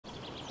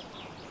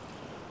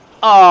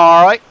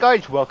Alright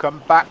guys,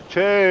 welcome back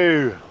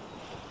to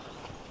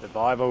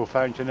Survival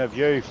Fountain of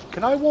Youth.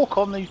 Can I walk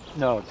on these?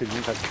 No, I didn't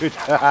think I could.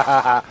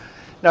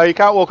 No, you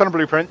can't walk on a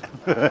blueprint.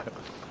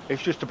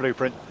 It's just a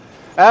blueprint.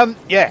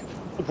 Yeah,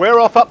 we're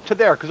off up to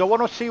there because I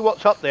want to see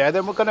what's up there.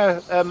 Then we're going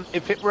to,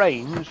 if it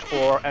rains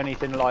or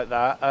anything like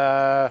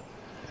that,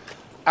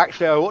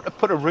 actually I want to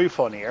put a roof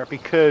on here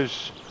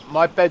because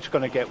my bed's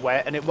going to get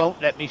wet and it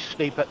won't let me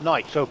sleep at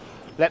night. So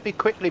let me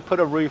quickly put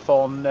a roof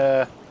on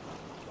my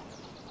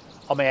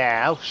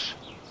house.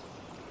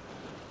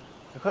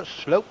 I've got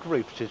sloped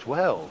roofs as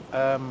well.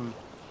 I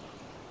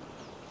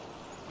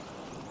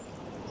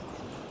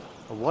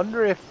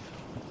wonder if...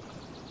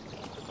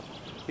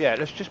 Yeah,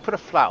 let's just put a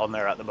flat on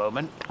there at the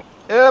moment.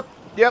 Yep,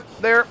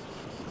 there.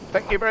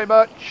 Thank you very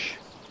much.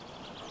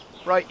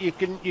 Right, you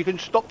can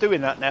stop doing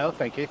that now,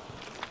 thank you.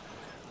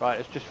 Right,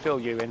 let's just fill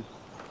you in.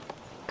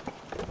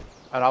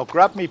 And I'll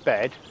grab me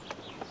bed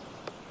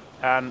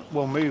and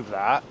we'll move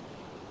that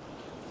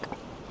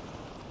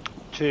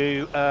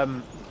to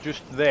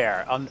just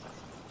there. No,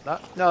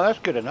 that's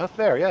good enough.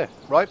 There, yeah,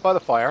 right by the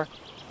fire.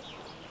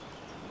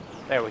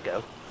 There we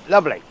go.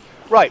 Lovely.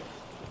 Right,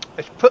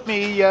 let's put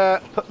me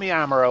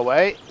hammer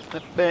away.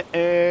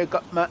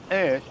 Got my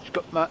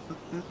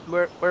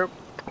where?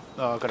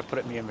 Oh, I've got to put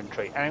it in the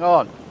inventory. Hang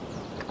on.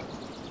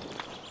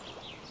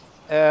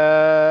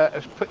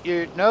 Let's put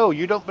you. No,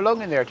 you don't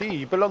belong in there, do you?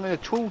 You belong in the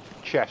tool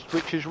chest,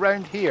 which is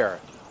round here.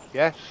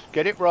 Yes,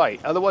 get it right.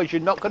 Otherwise, you're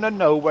not going to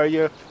know where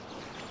you.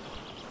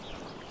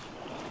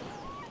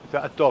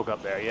 Got a dog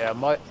up there, yeah.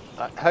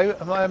 How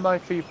am I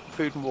for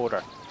food and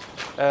water?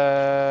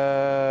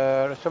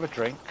 Let's have a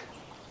drink.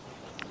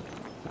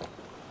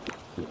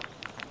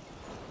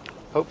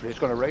 Hopefully it's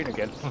going to rain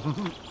again.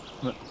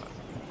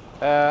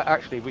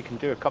 Actually, we can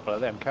do a couple of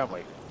them, can't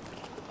we?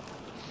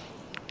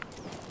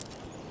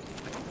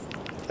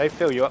 They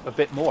fill you up a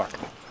bit more.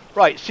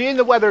 Right, seeing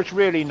the weather's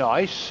really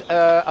nice.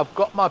 I've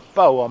got my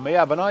bow on me,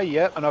 haven't I?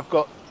 Yep, and I've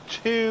got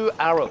 2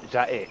 arrows. Is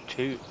that it?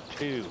 Two,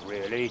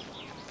 really.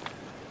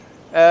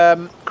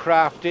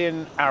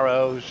 Crafting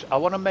arrows. I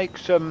want to make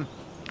some.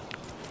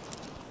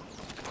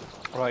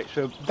 Right,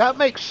 so that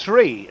makes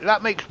 3.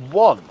 That makes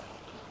 1.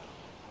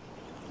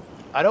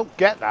 I don't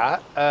get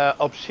that.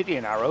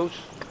 Obsidian arrows.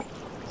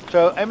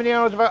 So how many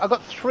arrows have I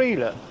got? 3.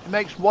 Look, it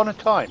makes 1 a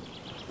time.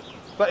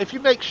 But if you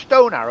make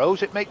stone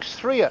arrows, it makes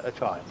 3 at a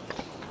time.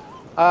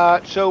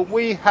 So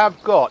we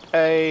have got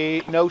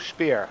no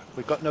spear.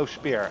 We've got no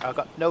spear. I've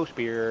got no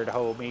spear to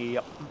hold me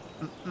up.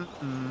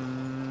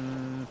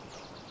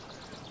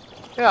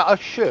 Yeah, I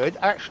should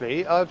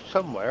actually. I've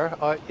somewhere.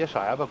 Yes,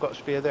 I have. I've got a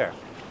spear there.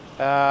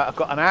 I've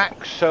got an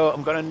axe, so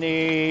I'm going to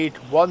need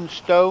 1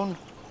 stone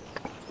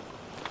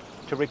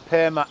to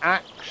repair my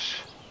axe.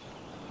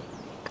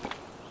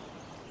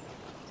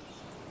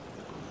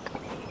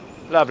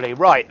 Lovely.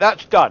 Right,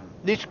 that's done.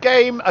 This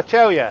game, I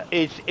tell you,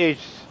 it's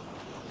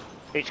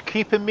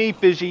keeping me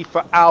busy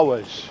for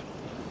hours.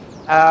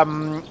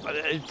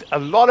 A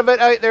lot of it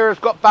out there has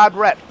got bad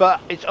rep,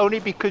 but it's only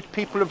because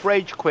people have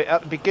rage quit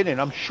at the beginning.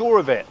 I'm sure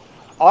of it.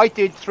 I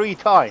did 3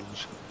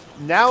 times.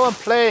 Now I'm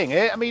playing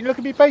it. I mean, look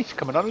at me base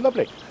coming on,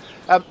 lovely.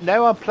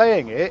 Now I'm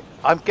playing it.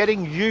 I'm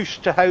getting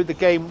used to how the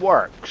game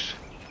works.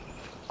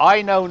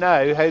 I know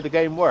now how the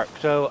game works,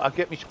 so I'll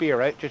get my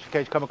spear out just in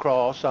case I come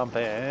across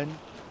something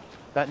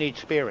that needs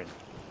spearing.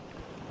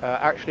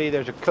 Actually,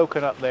 there's a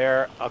coconut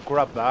there. I'll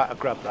grab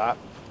that.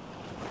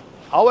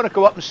 I want to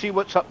go up and see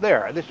what's up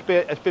there. This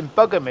bit has been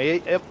bugging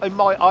me in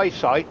my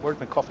eyesight. Where's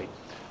my coffee?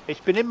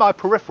 It's been in my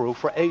peripheral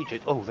for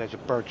ages. Oh, there's a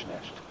bird's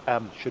nest.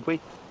 Should we?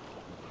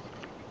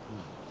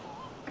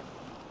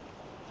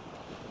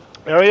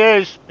 There he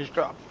is,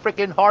 Mr.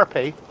 Freaking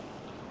Harpy.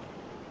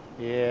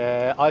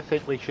 Yeah, I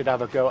think we should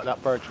have a go at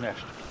that bird's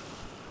nest.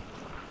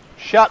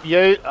 Shut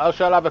you, I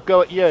shall have a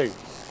go at you.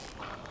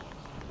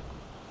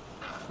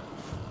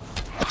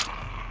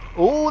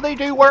 Oh, they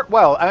do work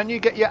well, and you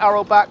get your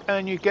arrow back,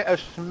 and you get a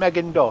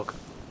smegging dog.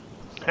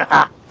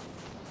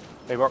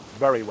 They work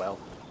very well.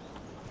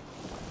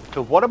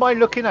 So what am I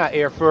looking at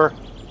here for?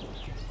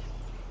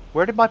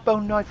 Where did my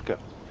bone knife go?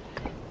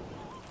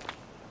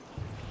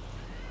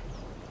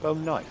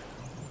 Bone knife.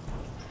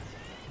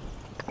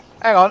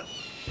 Hang on.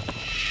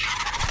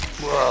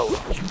 Whoa.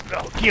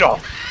 Oh, get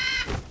off.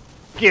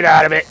 Get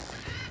out of it.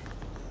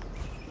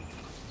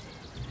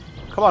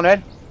 Come on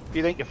then.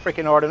 You think you're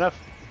freaking hard enough?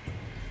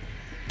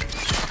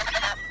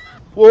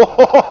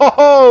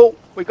 Whoa!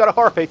 We got a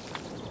harpy.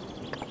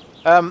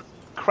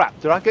 Crap.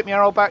 Did I get my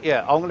arrow back?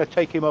 Yeah, I'm going to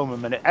take him home a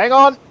minute. Hang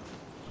on.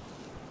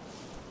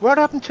 What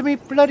happened to me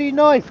bloody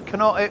knife?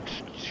 Cannot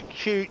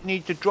execute,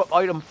 need to drop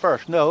item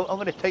first. No, I'm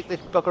going to take this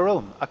bugger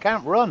home. I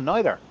can't run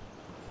either.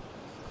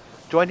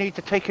 Do I need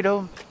to take it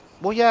home?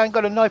 Well, yeah, I ain't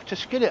got a knife to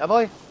skin it, have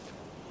I?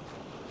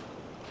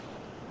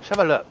 Let's have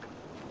a look.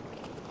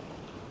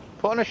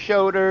 Put on the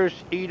shoulders,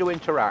 E to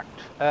interact.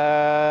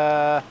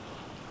 Well,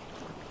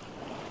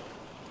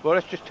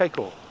 let's just take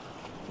all.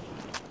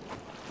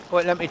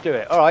 Wait, let me do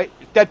it. Alright,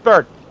 dead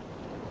bird.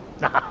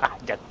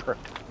 Dead bird.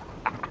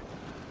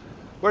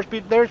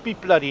 There's me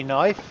bloody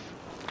knife.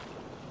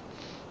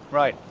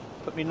 Right.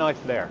 Put me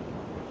knife there.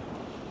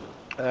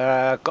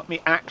 Got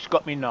me axe,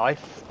 got me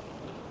knife.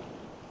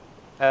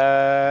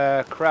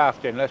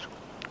 Crafting. Let's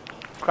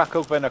crack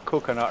open a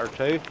coconut or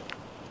two.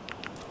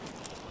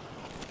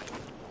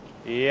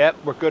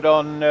 Yep, we're good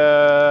on...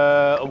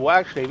 well,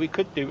 actually, we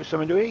could do with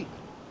something to eat.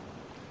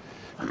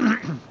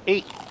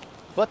 Eat.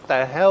 What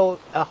the hell?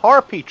 A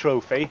harpy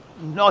trophy?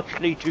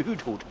 Nicely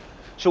doodled.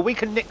 So we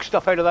can nick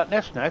stuff out of that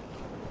nest now.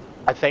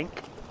 I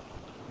think.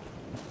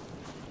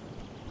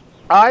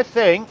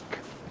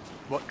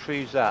 What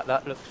tree is that?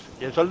 That looks...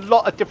 There's a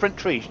lot of different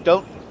trees.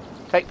 Don't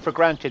take for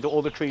granted that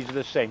all the trees are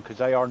the same, because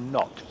they are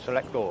not.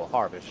 Select all.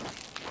 Harvest.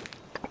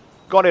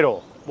 Got it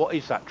all. What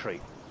is that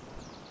tree?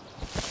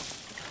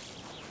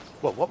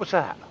 Whoa, what was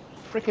that?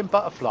 Freaking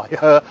butterfly.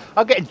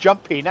 I'm getting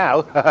jumpy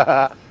now.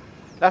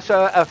 That's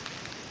a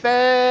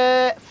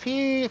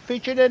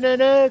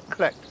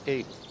collect.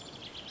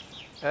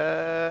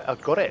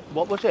 I've got it.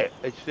 What was it?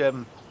 It's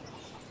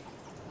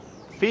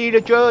feed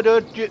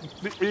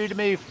a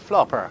me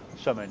flopper.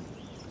 Something.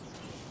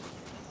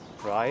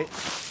 Right.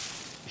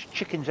 There's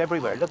chickens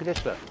everywhere. Look at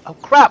this look. Oh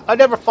crap! I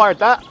never fired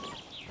that.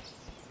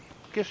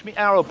 Gives me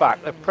arrow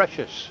back. They're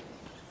precious.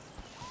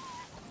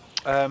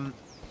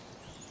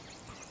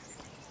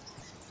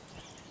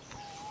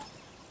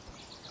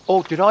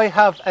 Oh, did I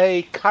have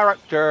a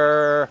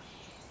character?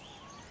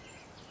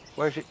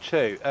 Where's it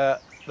to?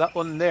 That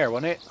one there,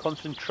 wasn't it?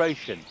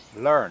 Concentration.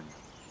 Learn.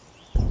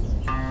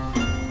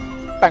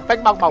 Bang,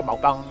 bang, bang, bang,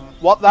 bang, bang.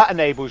 What that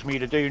enables me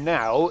to do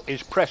now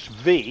is press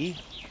V,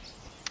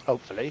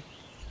 hopefully,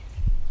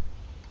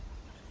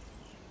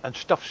 and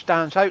stuff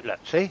stands out,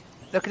 let's see.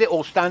 Look at it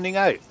all standing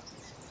out.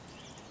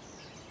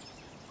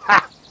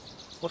 Ha!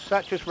 What's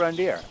that just round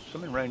here?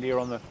 Something round here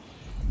on the...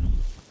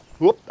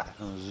 Whoop.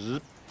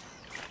 Zip.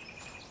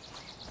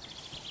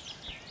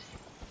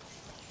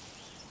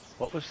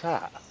 What was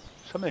that?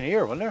 Something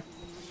here, wasn't there?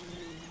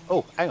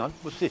 Oh, hang on.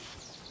 What's this?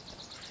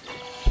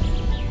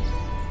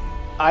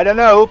 I don't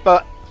know,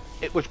 but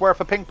it was worth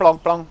a ping plong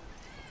plong.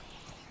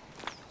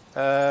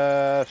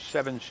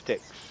 7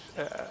 sticks.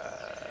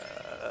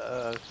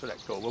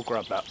 Select all. We'll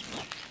grab that.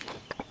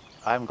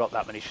 I haven't got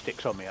that many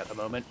sticks on me at the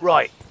moment.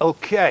 Right.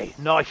 Okay.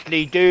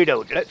 Nicely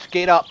doodled. Let's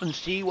get up and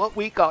see what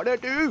we gotta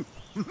do.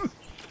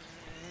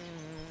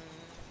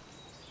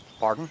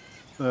 Pardon?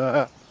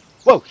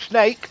 Whoa,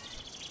 snake.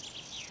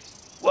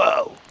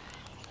 Whoa.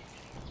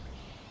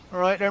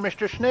 Alright there,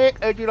 Mr.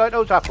 Snake. How do you like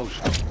those apples?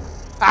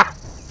 Ah!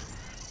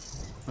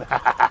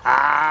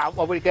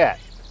 What will we get?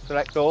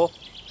 Select all.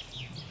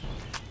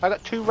 I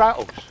got 2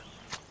 rattles.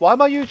 Why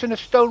am I using a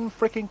stone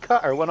freaking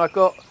cutter when I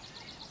got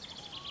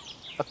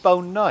a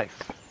bone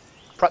knife?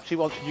 Perhaps he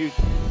wants to use...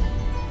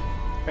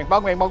 Bing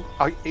bong, bing bong.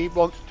 He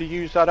wants to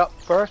use that up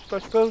first, I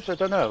suppose? I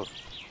don't know.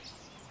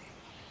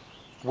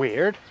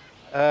 Weird.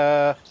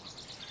 Right.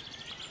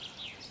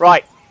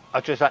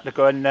 I just had to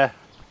go and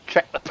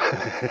check the...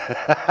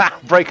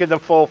 Breaking the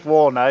 4th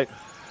wall now.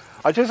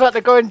 I just had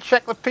to go and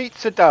check the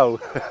pizza dough.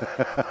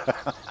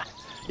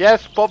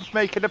 Yes, Bob's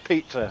making a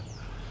pizza.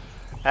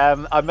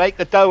 I make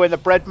the dough in the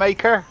bread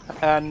maker,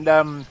 and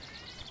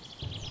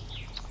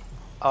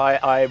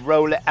I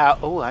roll it out.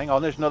 Oh, hang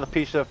on, there's another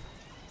piece of...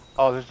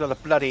 Oh, there's another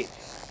bloody...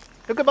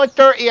 Look at my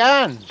dirty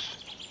hands.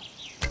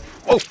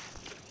 Oh,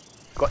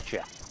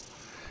 gotcha.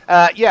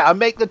 Yeah, I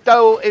make the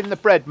dough in the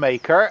bread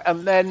maker,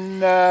 and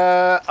then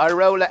I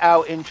roll it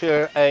out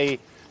into a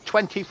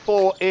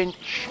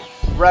 24-inch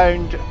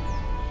round...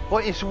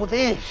 What is all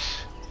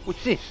this?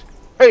 What's this?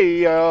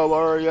 Hey, how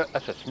are you?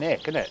 That's a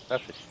snake, isn't it?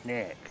 That's a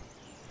snake.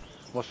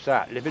 What's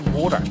that? Living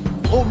water.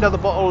 Oh, another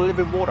bottle of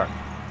living water.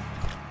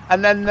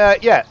 And then,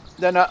 yeah,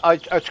 then I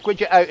squidge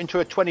it out into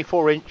a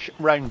 24-inch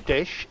round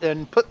dish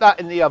and put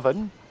that in the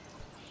oven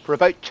for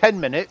about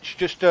 10 minutes,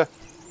 just to...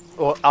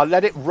 Or I'll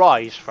let it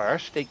rise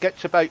first. It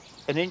gets about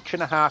 1.5 inches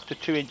to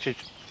 2 inches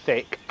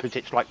thick, because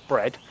it's like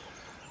bread.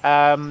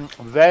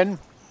 Then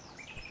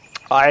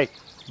I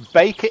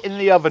bake it in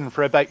the oven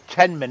for about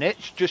 10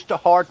 minutes, just to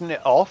harden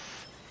it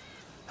off.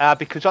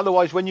 Because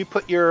otherwise, when you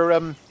put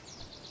your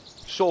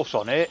sauce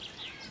on it,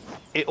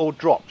 it all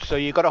drops. So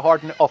you've got to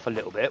harden it off a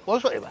little bit.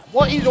 What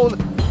is all the...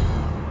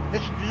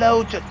 There's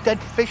loads of dead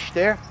fish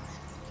there.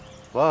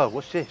 Whoa,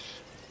 what's this?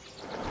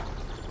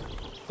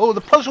 Oh,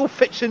 the puzzle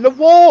fits in the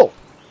wall.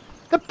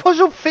 The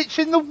puzzle fits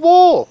in the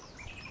wall.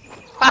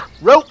 Ha!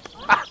 Rope.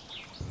 Ha!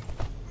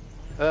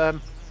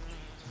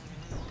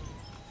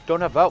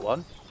 Don't have that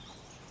one.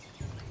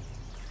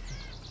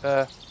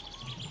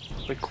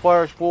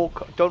 Requires wall.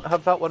 Don't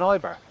have that one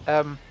either.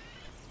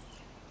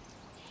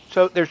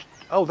 So there's...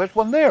 Oh, there's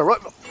one there. Right,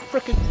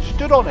 frickin'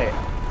 stood on it.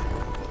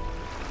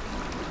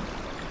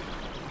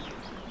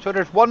 So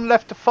there's one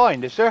left to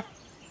find, is there?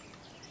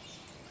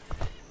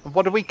 And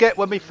what did we get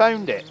when we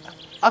found it?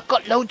 I've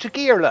got loads of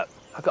gear, look.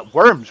 I've got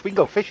worms. We can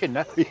go fishing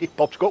now.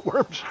 Bob's got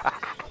worms.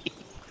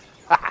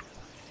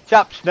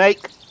 Chap,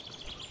 snake.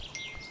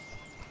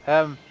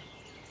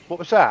 What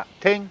was that?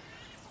 Ting.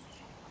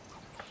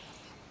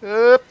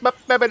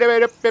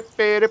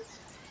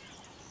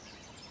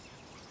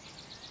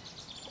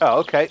 Oh,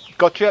 okay.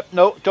 Gotcha.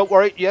 No, don't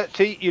worry. Yeah,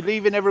 see, you're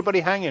leaving everybody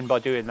hanging by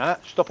doing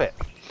that. Stop it.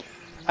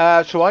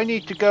 So I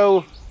need to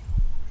go...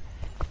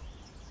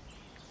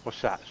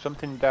 What's that?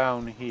 Something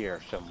down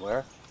here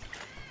somewhere.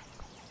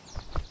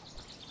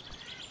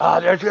 Ah,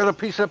 there's the other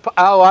piece of...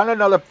 Oh, and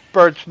another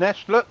bird's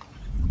nest. Look.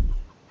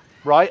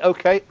 Right,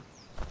 okay.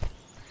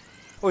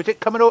 Oh, is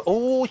it coming over?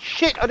 Oh,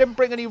 shit. I didn't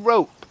bring any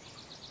rope.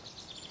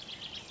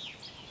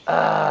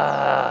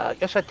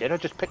 Yes, I did. I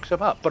just picked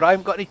some up. But I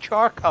haven't got any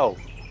charcoal.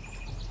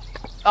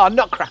 Ah,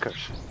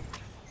 nutcrackers.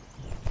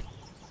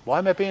 Why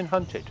am I being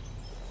hunted?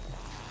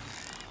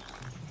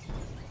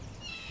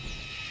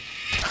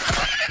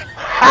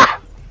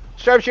 Ha!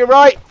 Serves you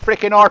right,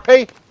 frickin'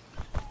 RP.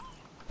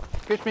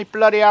 Gives me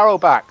bloody arrow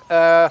back.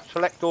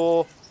 Select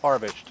all,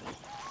 harvest.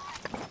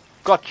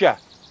 Gotcha.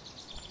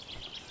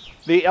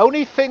 The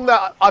only thing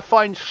that I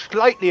find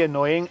slightly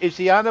annoying is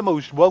the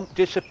animals won't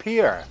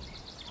disappear.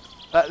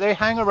 They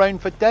hang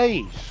around for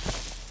days.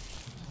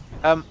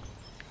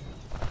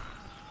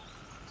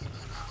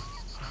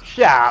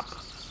 Shut up.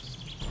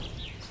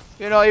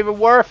 You're not even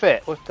worth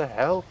it. What the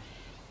hell?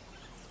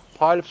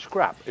 Pile of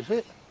scrap, is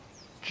it?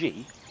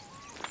 G.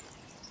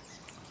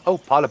 Oh,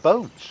 pile of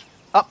bones.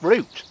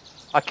 Uproot.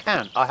 I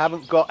can't. I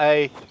haven't got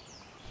a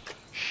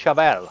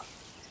shovel.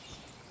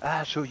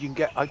 So you can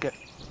get... I get...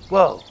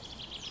 Whoa.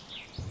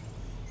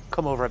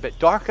 Come over a bit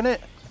dark, innit?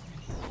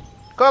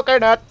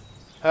 Coconut.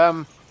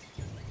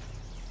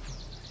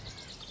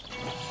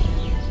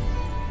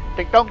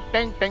 Ding dong,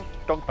 ding ding,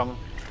 dong dong.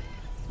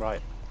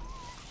 Right.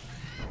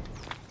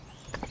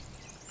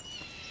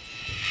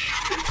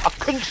 I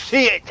couldn't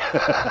see it.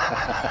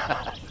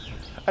 I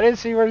didn't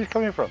see where he's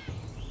coming from.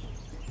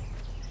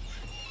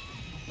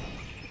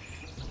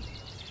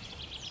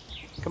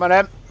 Come on,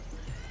 Em.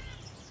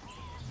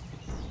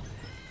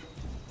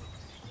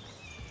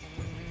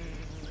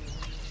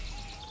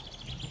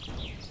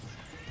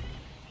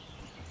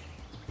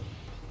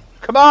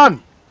 Come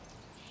on.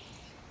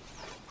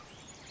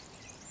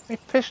 He's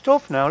pissed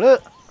off now,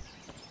 look.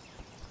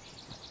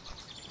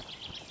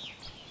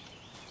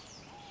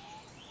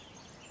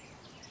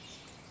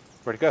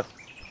 Where'd it go?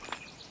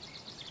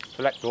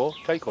 Select all,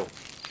 take all.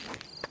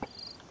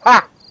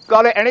 Ha!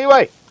 Got it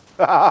anyway!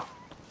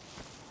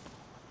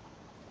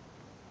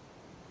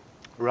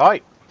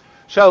 Right.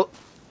 So,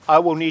 I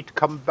will need to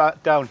come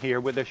back down here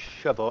with a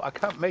shovel. I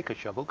can't make a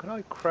shovel, can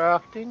I?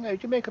 Crafting? How do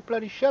you make a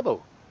bloody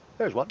shovel?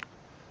 There's one.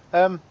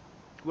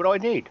 What do I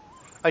need?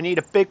 I need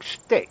a big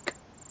stick.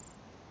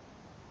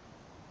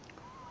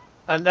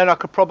 And then I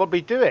could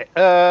probably do it.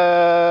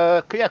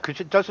 Yeah, because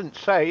it doesn't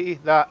say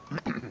that...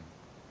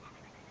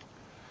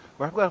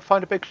 Where am I going to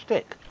find a big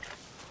stick?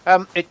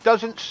 It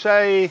doesn't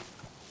say...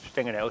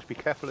 Stinging nettles, be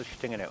careful of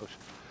stinging nettles.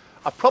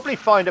 I'll probably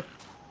find a...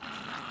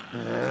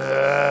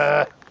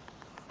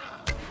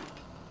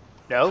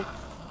 No.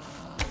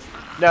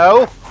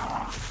 No.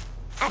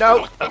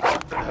 No.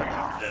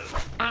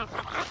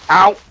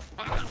 Ow.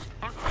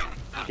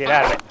 Get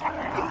out of it.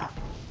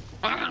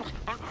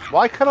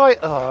 Why can't I...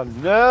 Oh,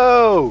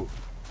 no.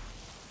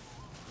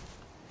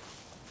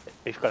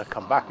 He's going to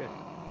come back.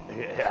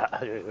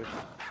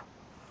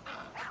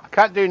 I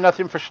can't do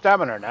nothing for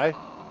stamina now.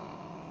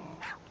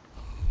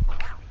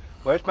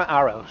 Where's my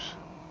arrows?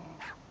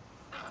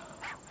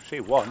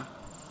 See one.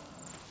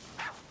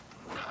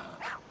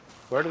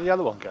 Where did the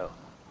other one go?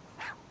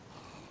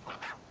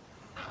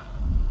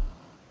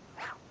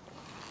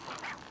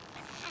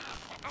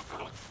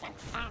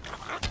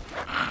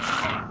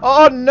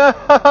 Oh no!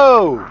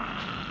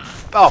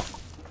 Oh!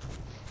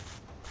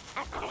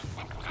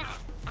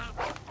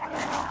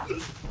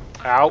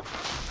 Ow!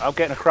 I'm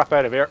getting a crap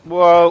out of here.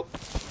 Whoa!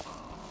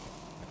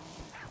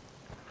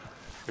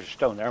 There's a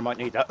stone there. I might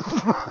need that.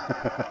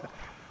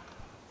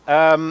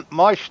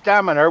 My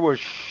stamina was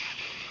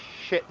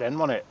shit then,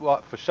 wasn't it?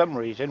 What? For some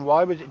reason,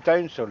 why was it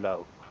down so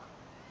low?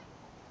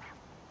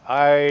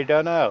 I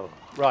don't know.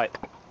 Right.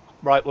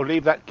 Right, we'll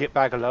leave that git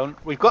bag alone.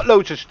 We've got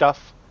loads of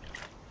stuff.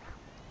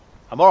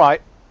 I'm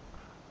alright.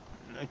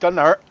 It doesn't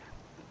hurt.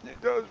 It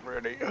does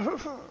really.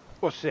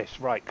 What's this?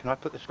 Right, can I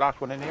put this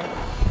last one in here?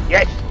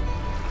 Yes!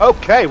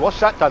 Okay, what's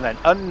that done then?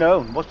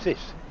 Unknown. What's this?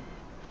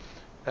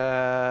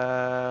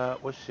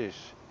 What's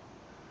this?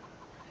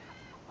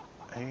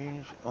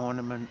 Age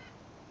ornament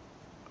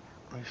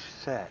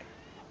reset.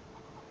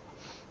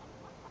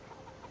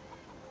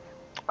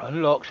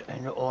 Unlocks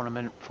an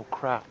ornament for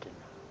crafting.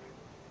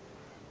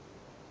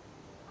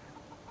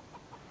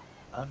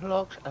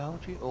 Unlocks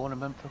algae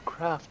ornament for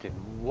crafting.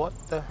 What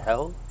the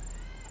hell?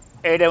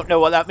 I don't know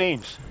what that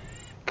means.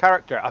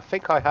 Character, I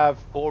think I have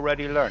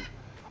already learned.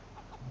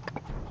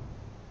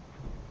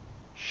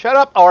 Shut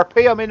up,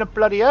 RP, I'm in a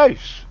bloody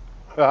house.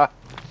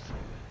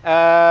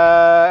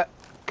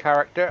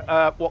 Character,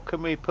 what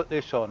can we put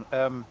this on?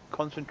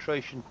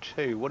 Concentration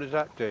 2, what does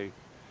that do?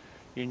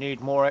 You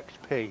need more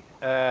XP.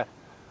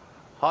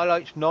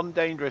 Highlights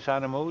non-dangerous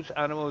animals.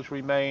 Animals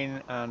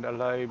remain and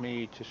allow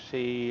me to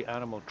see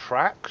animal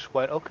tracks.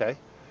 Well, okay.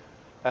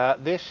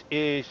 This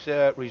is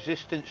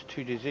resistance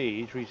to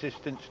disease,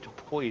 resistance to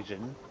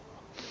poison.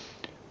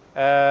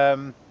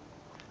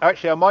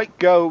 Actually, I might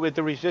go with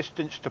the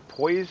resistance to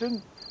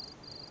poison.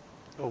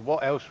 Or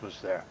what else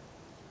was there?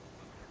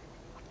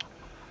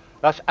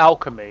 That's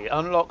alchemy.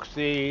 Unlocks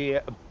the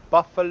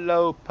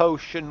buffalo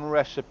potion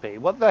recipe.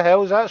 What the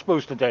hell is that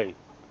supposed to do?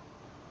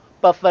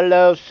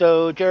 Buffalo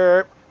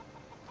soldier.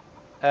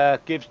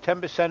 Gives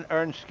 10%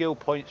 earned skill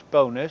points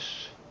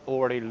bonus.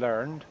 Already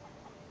learned.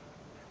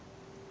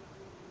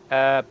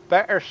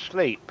 Better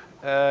sleep.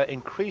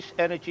 Increase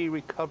energy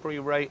recovery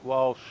rate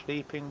while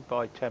sleeping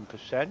by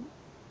 10%.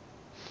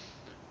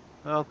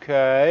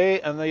 Okay,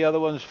 and the other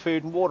one's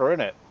food and water, isn't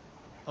it?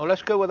 Oh,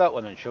 let's go with that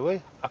one then, shall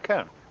we? I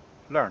can.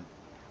 Learn.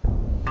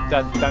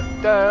 Dun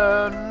dun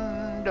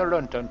dun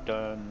dun dun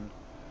dun.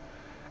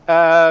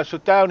 So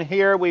down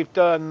here we've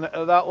done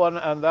that one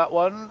and that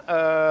one,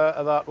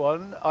 that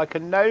one. I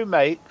can now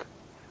make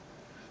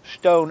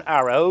stone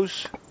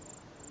arrows,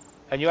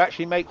 and you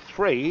actually make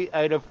 3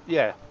 out of,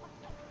 yeah.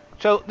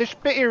 So this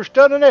bit here's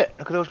done, isn't it?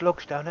 Look at those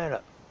logs down there.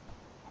 Look.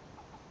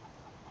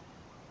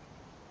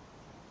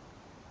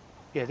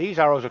 Yeah, these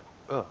arrows are...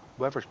 Oh,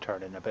 weather's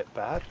turning a bit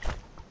bad.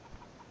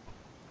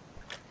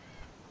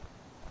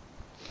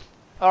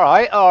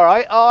 Alright,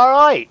 alright,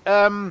 alright.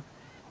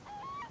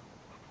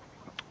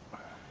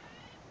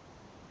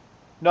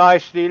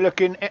 Nicely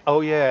looking...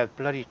 Oh yeah,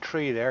 bloody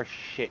tree there.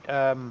 Shit.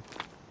 I've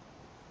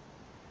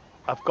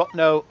got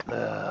no...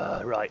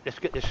 right, let's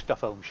get this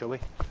stuff home, shall we?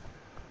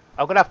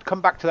 I'm going to have to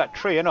come back to that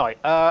tree, ain't I?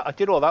 I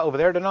did all that over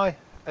there, didn't I?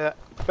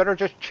 Better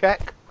just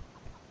check.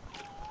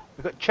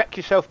 You've got to check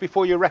yourself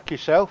before you wreck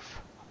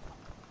yourself.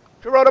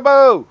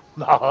 Geronimo!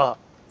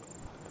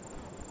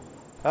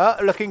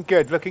 Looking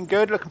good, looking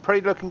good,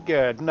 looking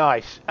good.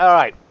 Nice.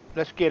 Alright,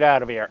 let's get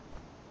out of here.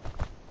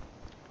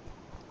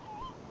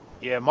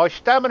 Yeah, my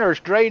stamina's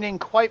draining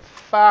quite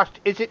fast.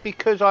 Is it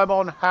because I'm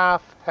on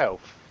half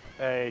health?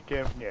 I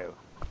don't know.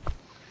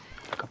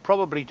 I could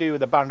probably do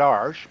with a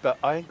bandage, but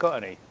I ain't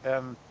got any.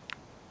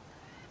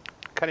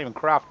 Can't even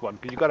craft one,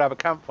 because you've got to have a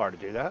campfire to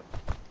do that.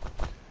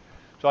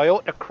 So I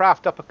ought to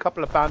craft up a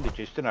couple of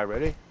bandages, didn't I,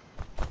 really?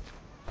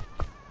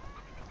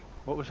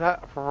 What was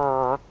that?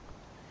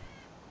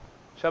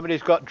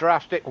 Somebody's got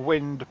drastic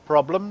wind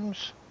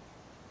problems.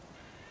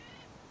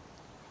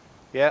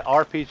 Yeah,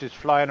 RPs is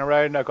flying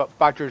around. I've got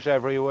badgers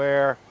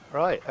everywhere.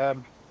 Right,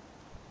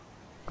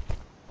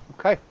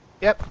 okay,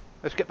 yep,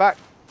 let's get back.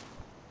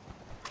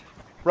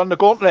 Run the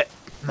gauntlet.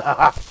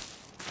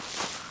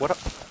 What?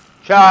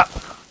 Shut up.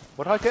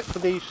 What do I get for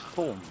these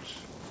thorns?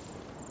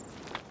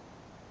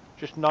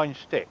 Just 9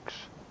 sticks.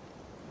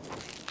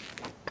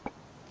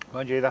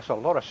 Mind you, that's a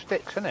lot of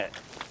sticks, isn't it?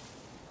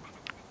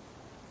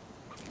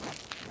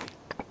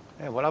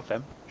 Yeah, we'll have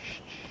them.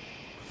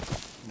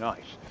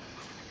 Nice.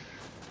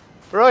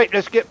 Right,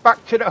 let's get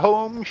back to the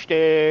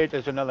homestead.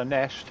 There's another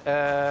nest.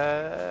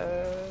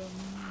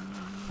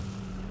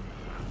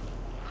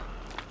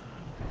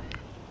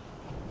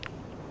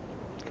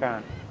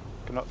 Cannot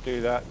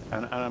do that.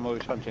 An animal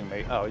is hunting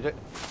me. Oh, is it?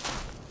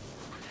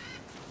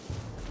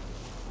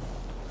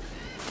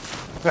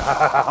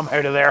 I'm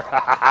out of there.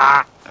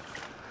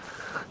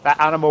 That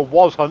animal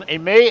was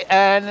hunting me,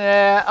 and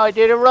I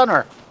did a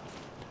runner.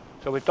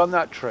 So we've done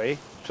that tree.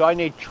 So I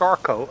need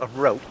charcoal of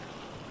rope.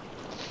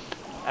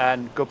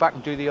 And go back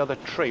and do the other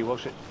tree.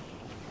 What's it?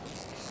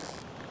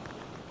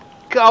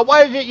 God,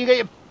 why is it you get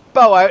your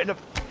bow out and the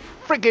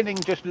friggin' thing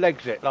just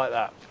legs it like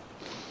that?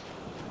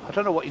 I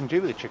don't know what you can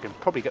do with the chicken.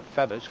 Probably get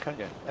feathers, can't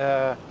you?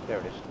 There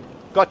it is.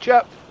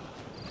 Gotcha!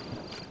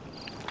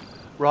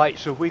 Right,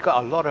 so we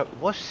got a lot of...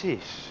 What's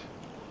this?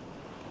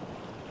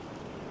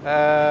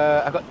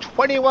 I've got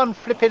 21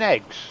 flipping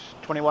eggs.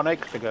 21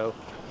 eggs to go.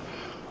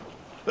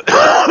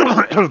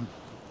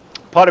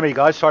 Pardon me,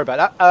 guys. Sorry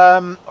about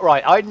that.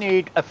 Right, I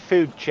need a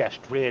food chest,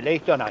 really,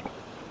 don't I?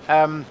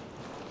 And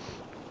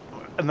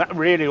that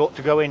really ought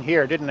to go in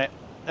here, didn't it?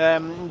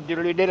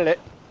 Diddly-diddle it.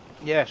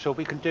 Yeah, so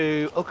we can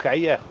do... Okay,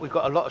 yeah, we've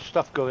got a lot of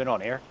stuff going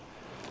on here.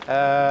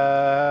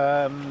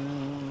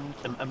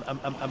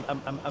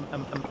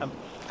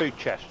 Food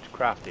chest,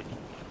 crafted.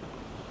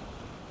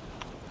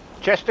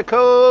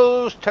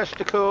 Chesticles,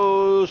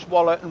 testicles,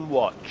 wallet and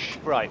watch.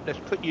 Right, let's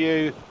put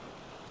you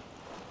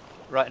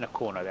right in a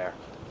corner there.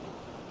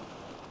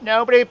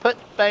 Nobody put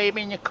the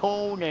baby in the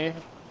corner.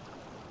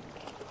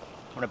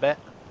 Want a bet?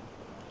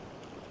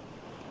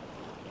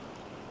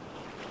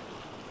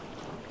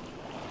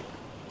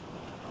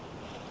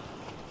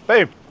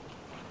 Boom.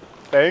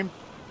 Boom.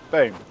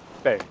 Boom.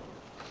 Boom.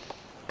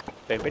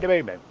 Boom, boom,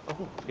 boom, boom.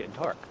 Oh, it's getting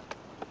dark.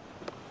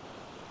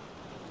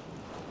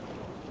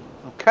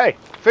 Okay,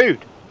 food.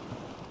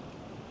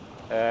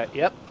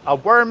 Yep.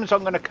 Worms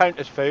I'm going to count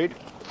as food.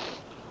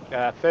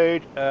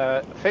 Food,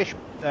 fish,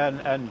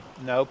 and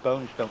no,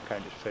 bones don't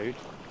count as food.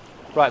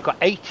 Right, I've got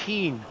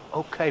 18.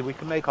 Okay, we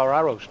can make our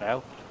arrows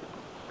now.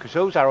 Because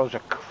those arrows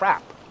are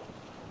crap.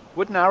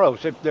 Wooden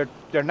arrows, they're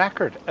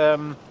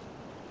knackered.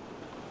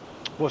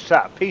 What's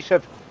that? A piece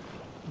of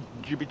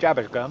jibby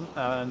jabber's gum,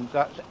 and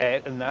that's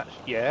it, and that's,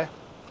 yeah.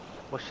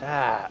 What's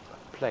that?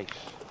 Place.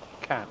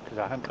 Can't, because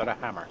I haven't got a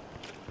hammer.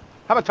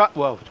 Hammer time.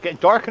 Well, it's getting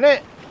dark, isn't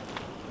it?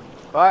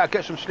 Right, I'll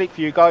get some sleep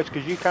for you guys,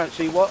 because you can't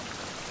see what.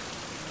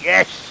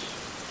 Yes.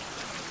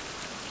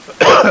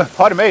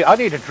 Pardon me, I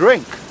need a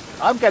drink.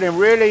 I'm getting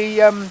really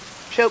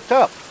choked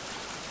up.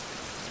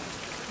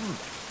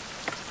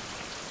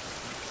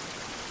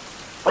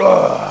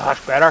 Oh,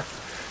 that's better.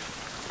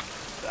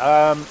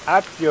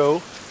 Add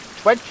fuel.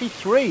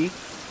 23.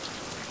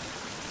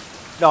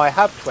 No, I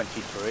have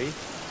 23.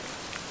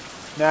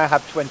 Now I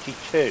have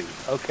 22.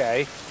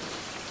 Okay.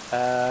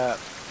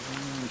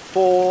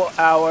 4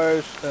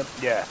 hours.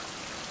 Yeah.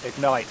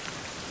 Ignite.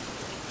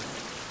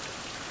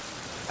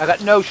 I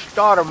got no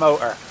starter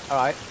motor.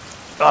 Alright.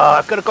 Oh,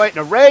 I've got to go out in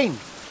the rain.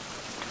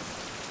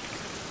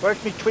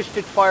 Where's me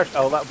twisted fire?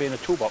 Oh, that'll be in the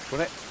toolbox,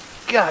 won't it?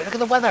 God, look at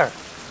the weather.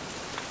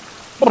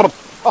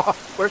 Oh,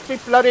 where's me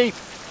bloody...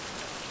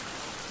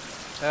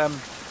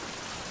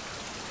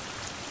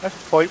 That's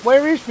the point.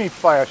 Where is me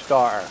fire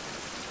starter?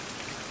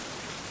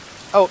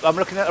 Oh, I'm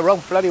looking at the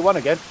wrong bloody one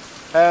again.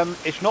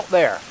 It's not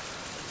there.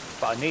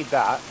 But I need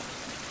that.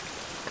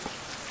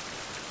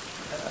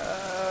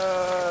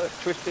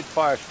 Twisted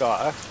fire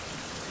starter.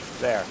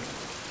 There.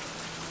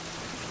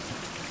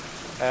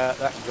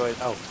 That can go in.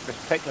 Oh,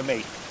 let's take the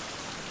meat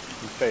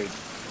and food.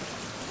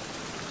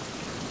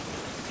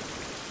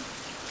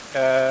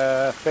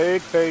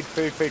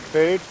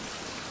 Food.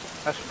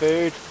 That's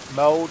food.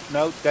 Mold.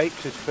 No,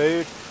 dates is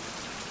food.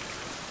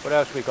 What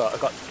else we got?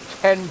 I've got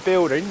 10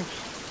 buildings.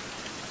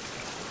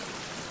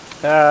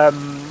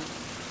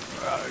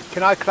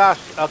 Can I class...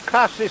 I'll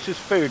class this as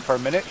food for a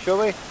minute, shall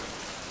we?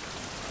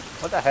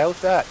 What the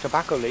hell's that?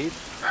 Tobacco leaves?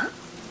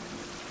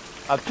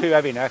 I'm too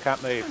heavy now, I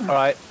can't move.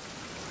 Alright.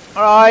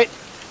 Alright!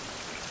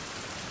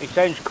 He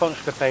sounds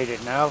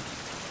constipated now.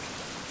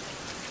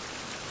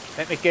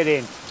 Let me get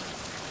in.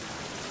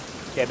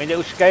 Yeah, my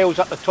little scales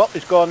up the top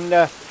has gone...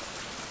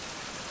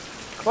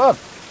 Come on.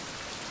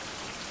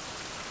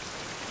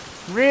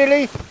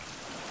 Really?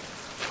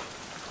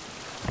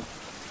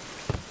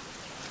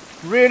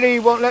 Really? He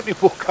won't let me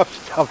walk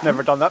upstairs. I've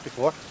never done that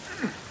before.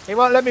 He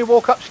won't let me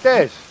walk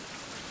upstairs.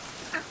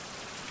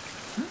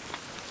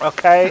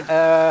 Okay,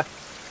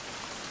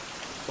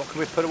 what can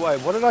we put away?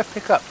 What did I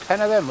pick up?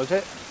 10 of them, was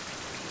it?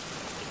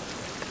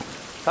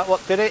 Is that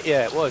what did it?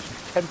 Yeah, it was.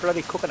 10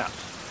 bloody coconuts.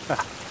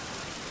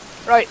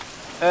 Right.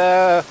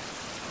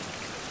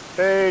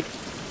 Food.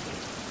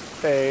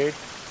 Food.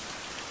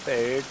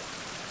 Food.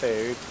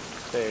 Food.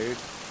 Food.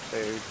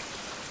 Food.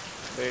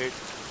 Food.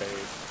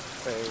 Food.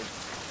 Food.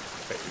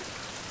 Food.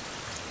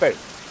 Food.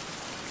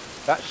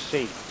 That's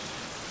seeds.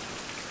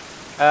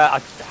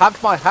 I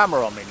have my hammer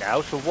on me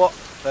now, so what...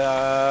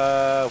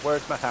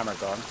 where's my hammer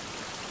gone?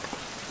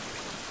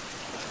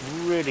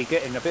 Really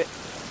getting a bit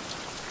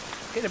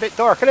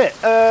dark, isn't it?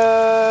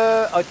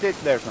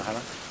 There's my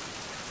hammer.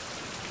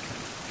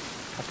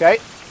 Okay.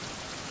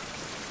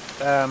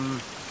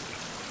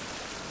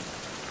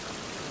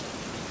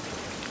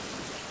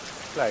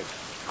 Right.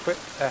 Quit.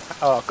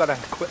 Oh, I've got to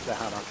quit the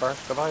hammer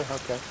first, have I?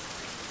 Okay.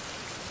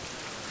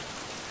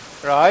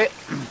 Right.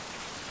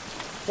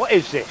 What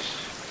is this?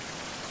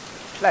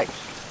 Place.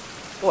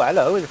 Oh,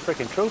 hello, it's a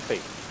freaking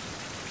trophy.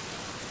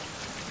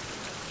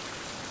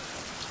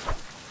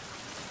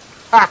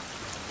 Ah!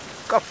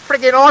 Got a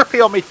friggin'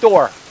 RP on my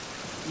door.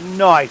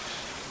 Nice.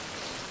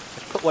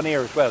 Let's put one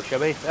here as well, shall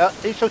we?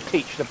 This will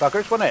teach the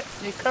buggers, won't it?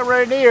 You come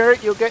round here,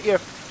 you'll get your...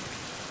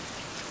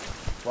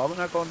 Why wouldn't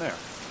I go in there?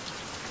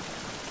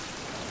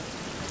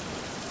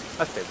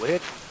 That's a bit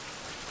weird.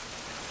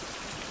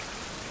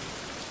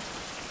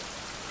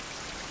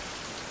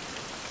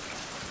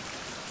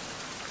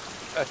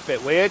 That's a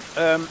bit weird.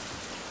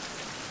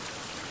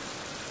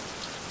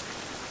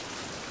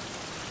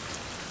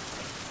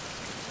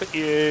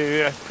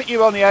 Put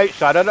you on the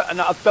outside, and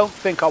I don't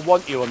think I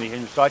want you on the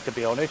inside, to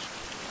be honest.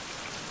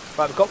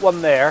 But I've got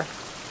one there.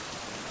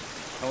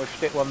 I'm going to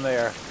stick one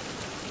there.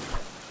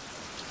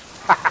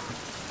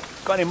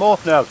 Got any more?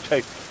 No,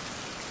 2.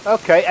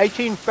 Okay,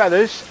 18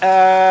 feathers.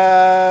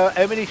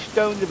 How many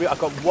stones have we? I've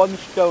got 1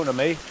 stone on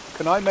me.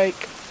 Can I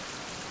make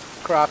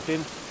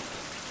crafting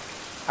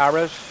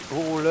arrows?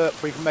 Oh look,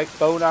 we can make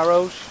bone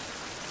arrows.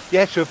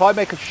 Yeah, so if I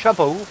make a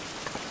shovel,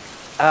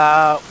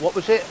 what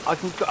was it? I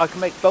can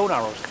make bone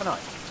arrows, can I?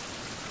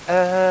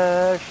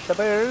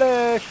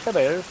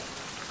 Shovel.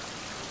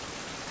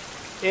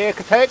 Yeah, I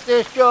can take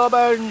this job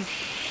and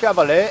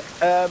shovel it.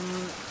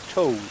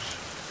 Tools.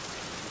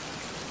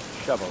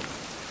 Shovel.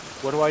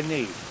 What do I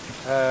need?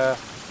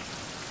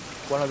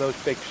 One of those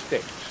big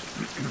sticks.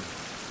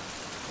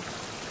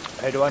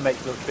 How do I make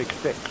those big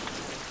sticks?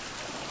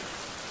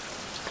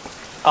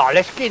 Oh,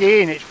 let's get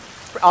in.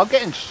 I'm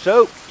getting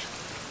soaked.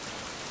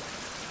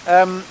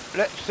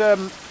 Let's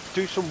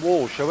do some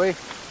walls, shall we?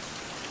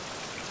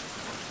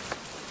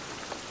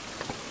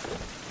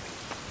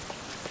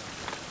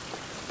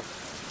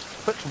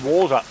 Put some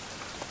walls up.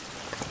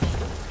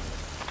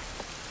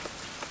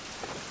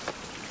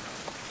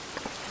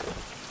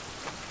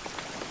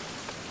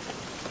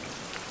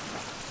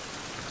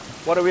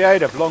 What are we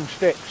out of? Long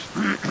sticks.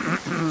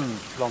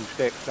 Long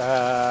sticks.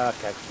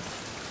 Okay.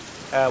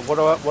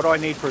 What do I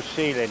need for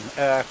ceiling?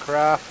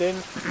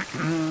 Crafting.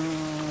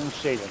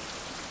 Ceiling.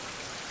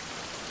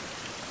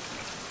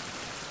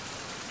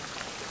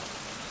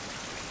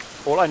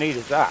 All I need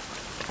is that.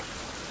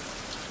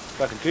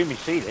 So I can do me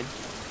ceiling.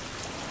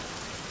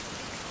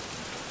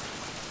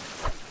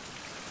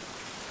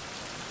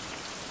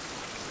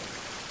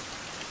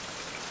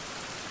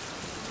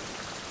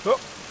 Oh.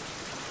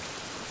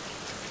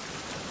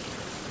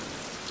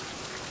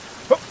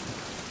 Oh.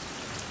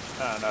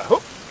 And a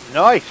hook.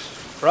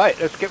 Nice. Right,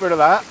 let's get rid of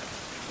that.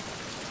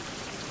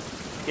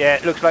 Yeah,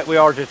 it looks like we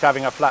are just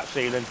having a flat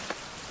ceiling.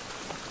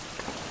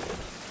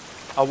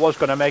 I was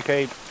going to make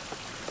a...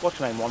 what's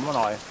the name one,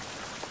 wasn't I?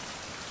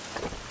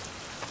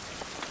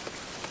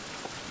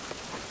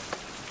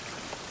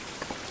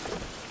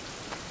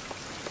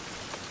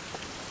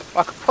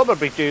 I could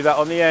probably do that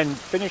on the end.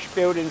 Finish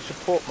building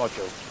support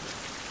module.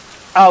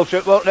 Oh, so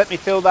it won't let me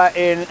fill that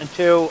in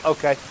until...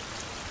 okay.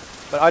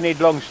 But I need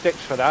long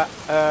sticks for that.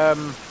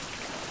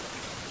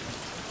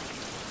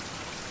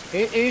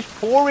 It is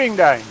pouring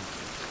down.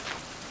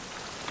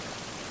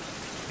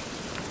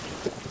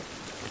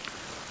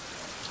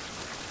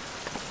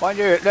 Mind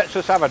you, it lets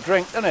us have a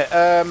drink, doesn't it?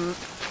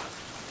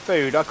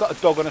 Food. I've got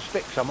a dog on a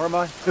stick somewhere, am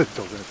I? Dog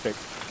on a stick.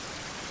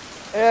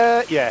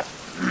 Yeah.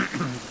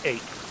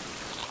 Eat.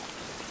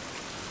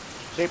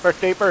 Deeper,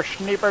 deeper,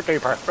 sneeper,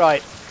 deeper.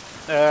 Right.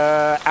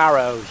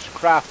 Arrows.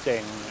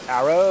 Crafting.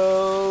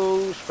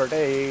 Arrows for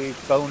days.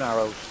 Bone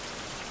arrows.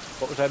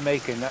 What was I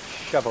making? That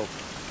shovel.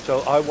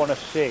 So I want to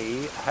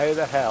see how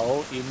the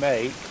hell you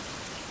make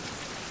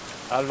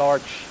a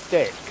large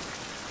stick.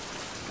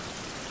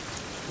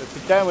 So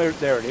down where,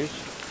 there it is.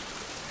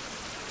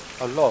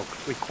 A log.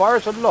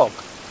 Requires a log.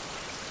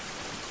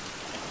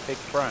 Big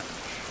branch.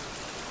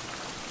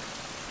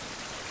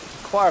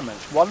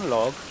 Requirements. 1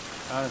 log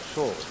and a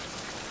sword.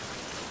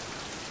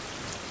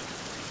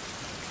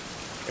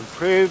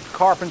 Improved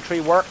carpentry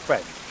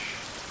workbench.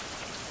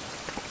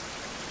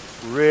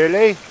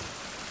 Really?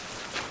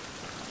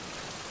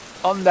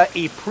 On the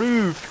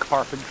improved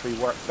carpentry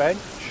workbench.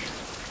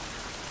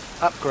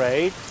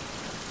 Upgrade.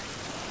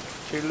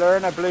 To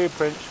learn a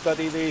blueprint,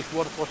 study these.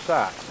 What's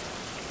that?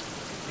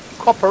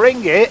 Copper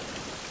ingot?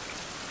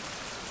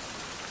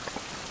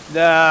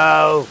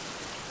 No.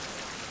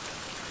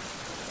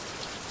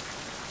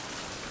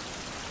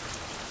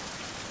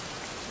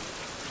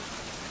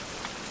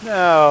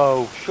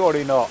 No,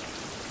 surely not.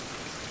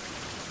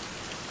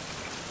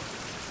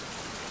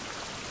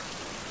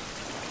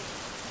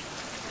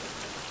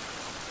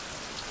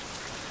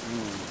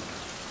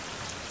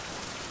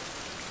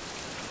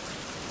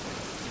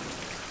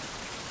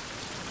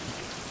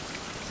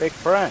 Big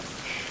branch.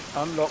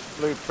 Unlock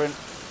blueprint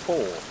 4.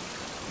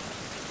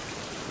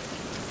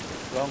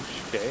 Long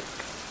stick.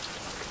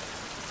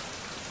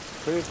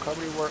 Improve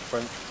recovery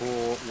workbench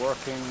for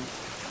working.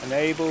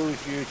 Enables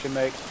you to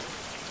make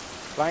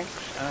planks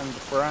and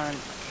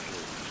branches.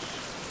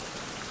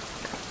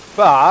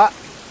 But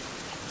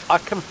I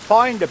can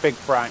find a big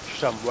branch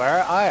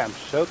somewhere. I am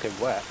soaking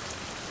wet.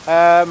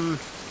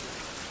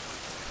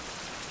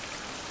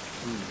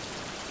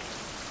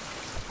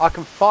 I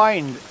can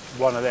find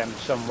one of them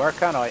somewhere,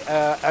 can I?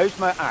 How's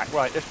my axe?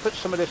 Right, let's put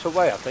some of this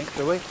away, I think,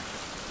 shall we?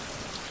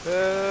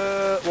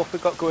 What have we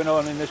got going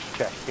on in this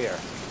chest here?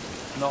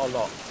 Not a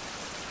lot.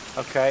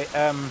 Okay,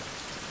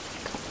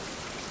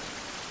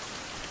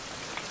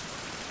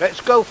 let's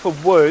go for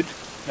wood.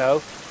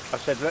 No, I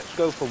said let's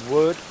go for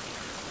wood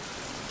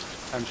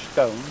and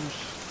stones.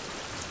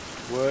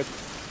 Wood.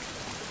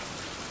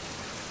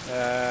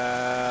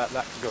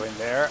 That can go in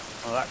there.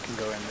 Well, that can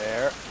go in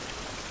there.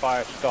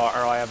 Fire starter,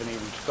 I haven't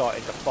even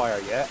started the fire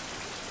yet.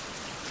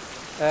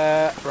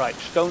 Right,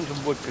 stones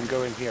and wood can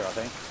go in here, I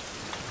think.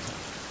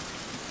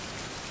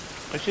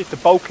 This is the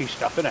bulky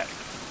stuff, isn't it?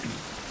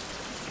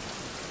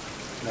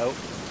 No.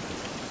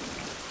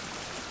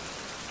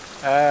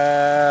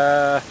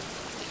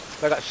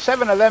 I got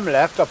 7 of them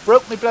left. I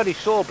broke my bloody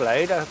saw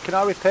blade. Can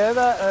I repair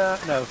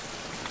that? No.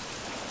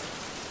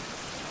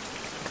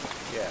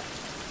 Yeah.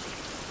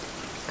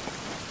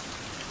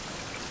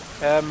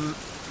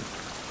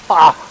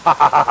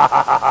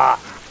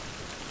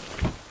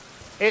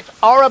 It's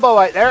horrible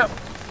out there.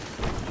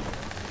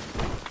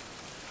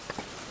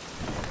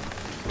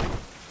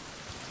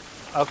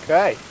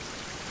 Okay.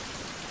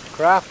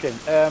 Crafting.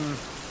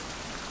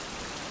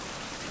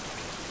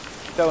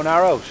 Stone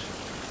arrows.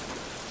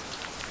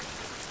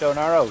 Stone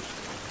arrows.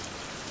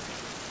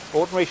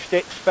 Ordinary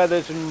sticks,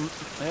 feathers, and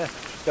yeah,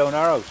 stone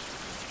arrows.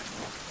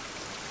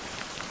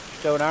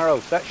 Stone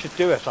arrows. That should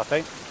do us, I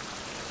think.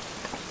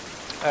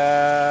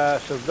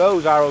 So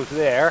those arrows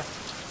there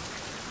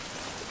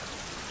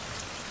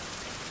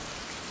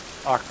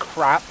are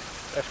crap.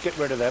 Let's get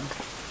rid of them.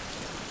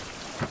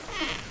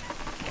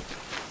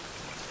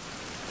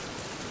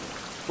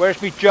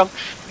 Where's me junk?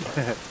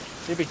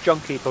 There's me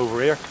junk heap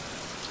over here.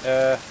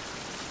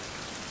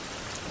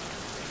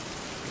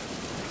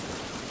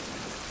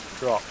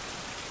 Drop.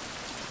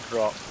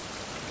 Drop.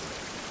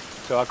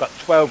 So I've got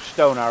 12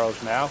 stone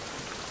arrows now.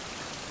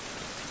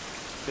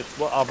 Just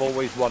what I've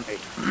always wanted.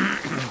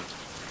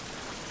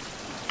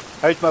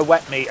 How's my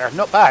wet meter?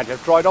 Not bad,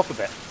 it's dried off a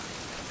bit.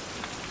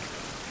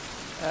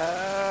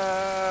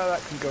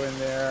 That can go in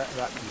there,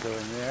 that can go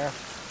in there.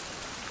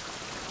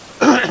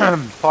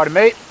 Pardon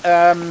me.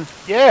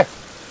 Yeah.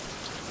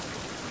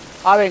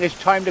 I think it's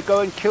time to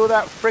go and kill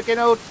that friggin'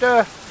 old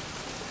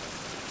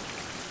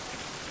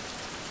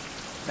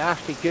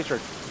nasty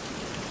gizzard.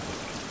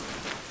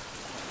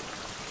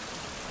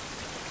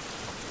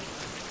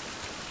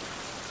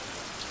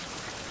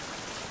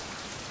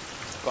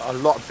 Got a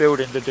lot of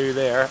building to do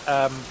there.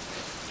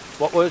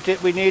 What was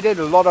it we needed?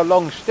 A lot of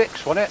long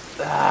sticks, wasn't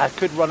it? I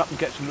could run up and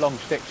get some long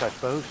sticks, I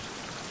suppose.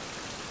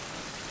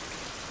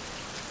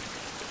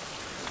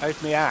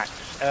 How's my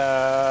axe?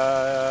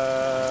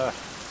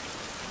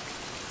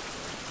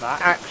 My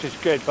axe is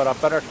good, but I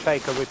better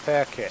take a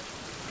repair kit.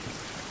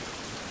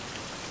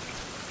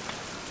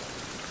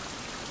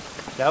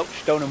 No,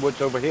 stone and wood's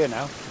over here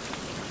now.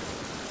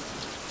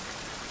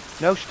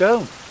 No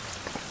stone.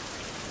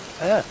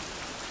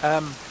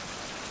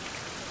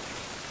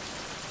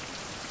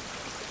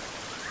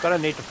 Gonna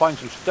need to find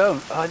some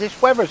stone. Oh,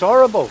 this weather's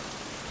horrible.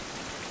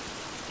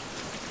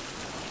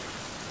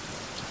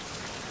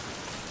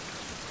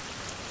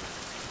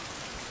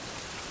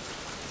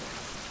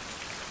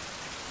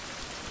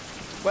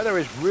 Weather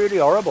is really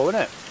horrible, isn't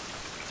it?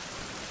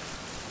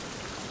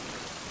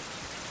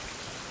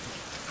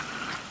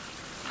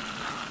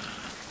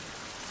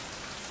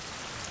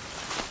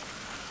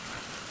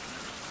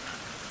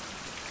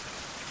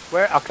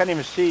 Where? I can't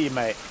even see you,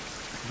 mate.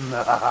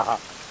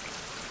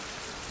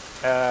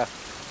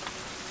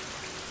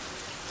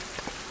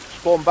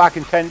 Spawn back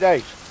in 10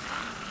 days.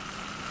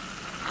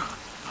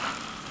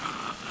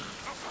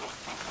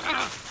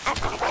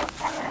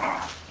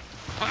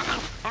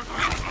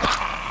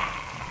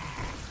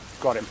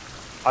 Got him.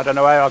 I don't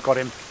know how I got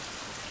him.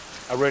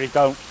 I really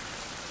don't.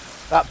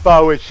 That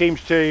bow, it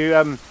seems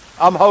to,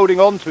 I'm holding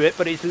on to it,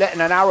 but it's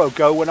letting an arrow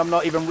go when I'm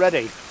not even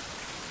ready.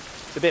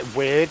 It's a bit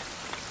weird.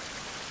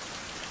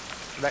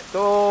 Select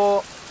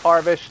all,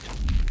 harvest.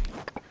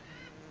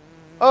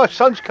 Oh,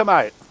 sun's come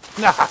out.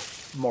 Nah,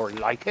 more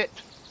like it.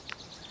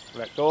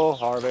 Select all,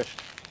 harvest.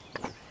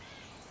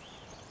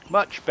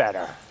 Much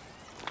better.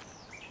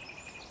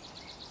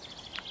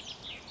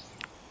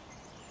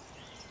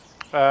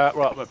 Right,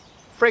 my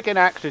freaking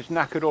axe is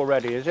knackered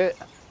already, is it?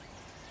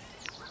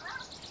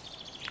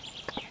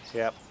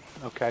 Yep.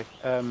 Okay.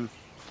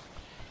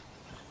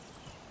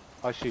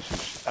 I see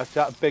some. Is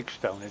that a big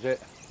stone? Is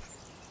it?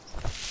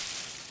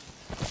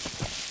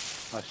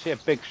 I see a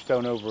big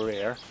stone over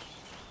here.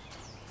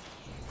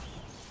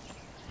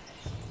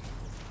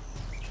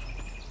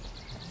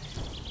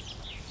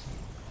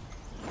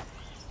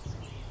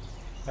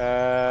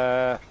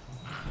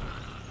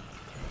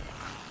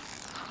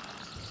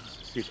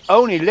 He's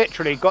only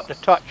literally got the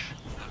touch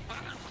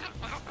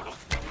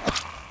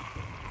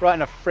right in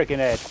the friggin'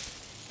 head.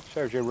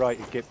 Serves you right,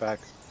 you get back.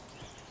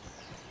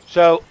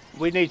 So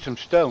we need some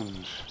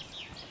stones.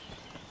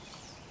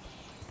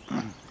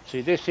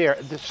 See this here.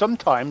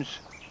 Sometimes.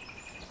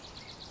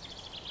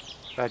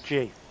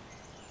 Gee.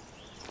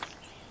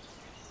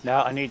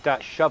 Now I need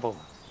that shovel.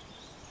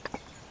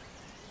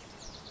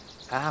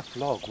 Half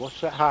log. What's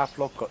that half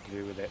log got to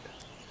do with it?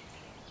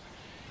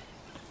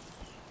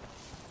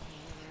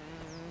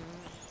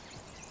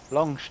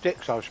 Long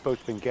sticks I was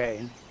supposed to be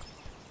getting.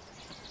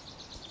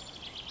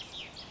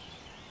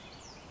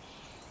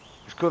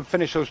 Let's go and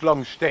finish those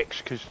long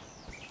sticks because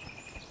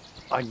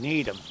I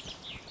need them.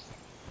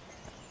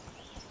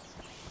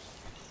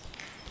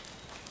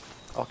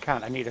 Oh, I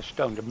can't. I need a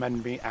stone to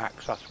mend me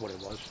axe. That's what it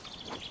was.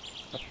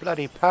 A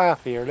bloody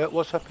path here. Look,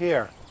 what's up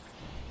here?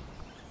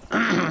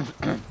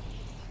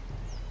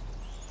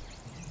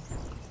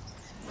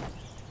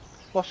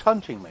 What's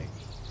hunting me?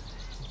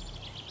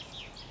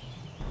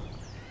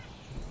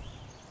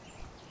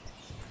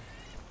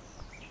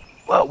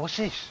 Whoa, what's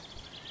this?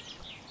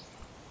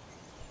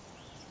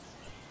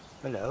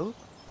 Hello?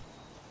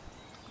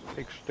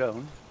 Big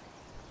stone.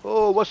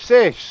 Oh, what's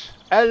this?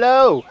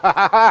 Hello! Ha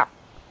ha ha!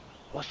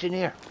 What's in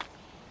here?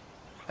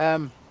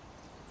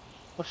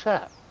 What's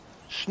that?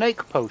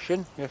 Snake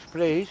potion? Yes,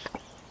 please.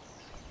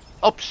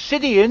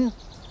 Obsidian?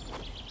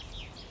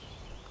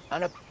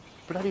 And a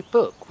bloody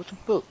book. What's a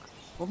book?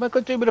 What am I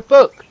going to do with a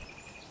book?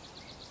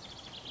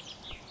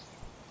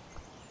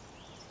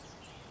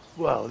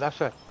 Well,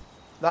 that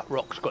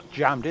rock's got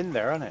jammed in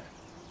there, hasn't it?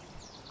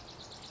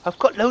 I've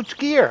got loads of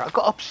gear. I've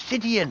got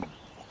obsidian.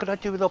 What could I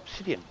do with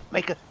obsidian?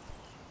 Make an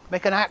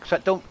axe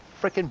that don't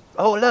frickin'...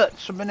 Oh, look,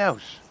 something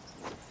else.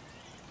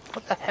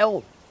 What the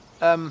hell?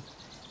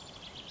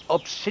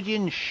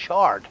 Obsidian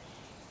shard.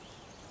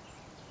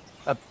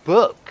 A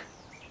book.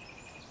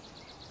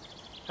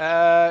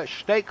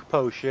 Snake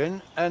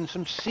potion and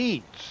some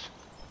seeds.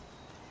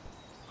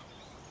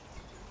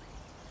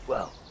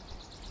 Well,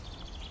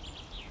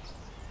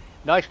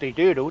 nicely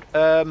doodled.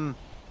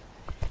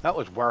 That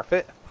was worth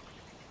it.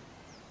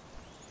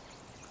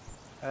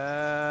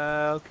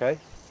 Okay.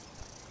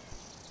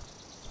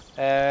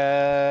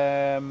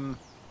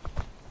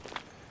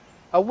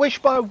 I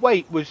wish my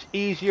weight was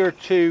easier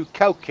to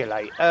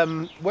calculate.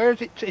 Where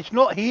is it? It's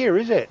not here,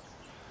 is it?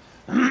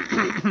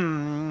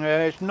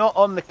 It's not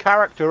on the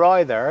character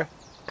either.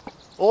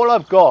 All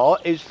I've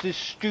got is this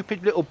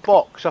stupid little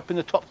box up in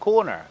the top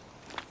corner.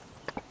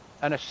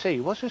 And a C.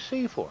 What's a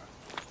C for?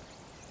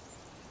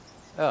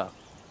 Oh.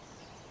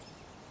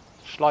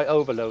 Slight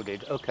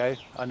overloaded. Okay,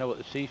 I know what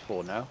the C's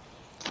for now.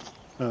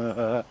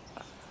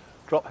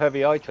 Drop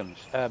heavy items.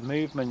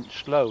 Movement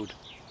slowed.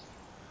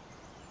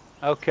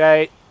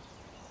 Okay.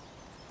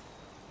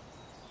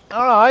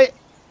 Alright.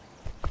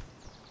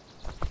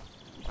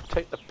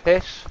 Take the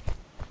piss.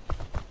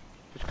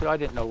 Just because I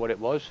didn't know what it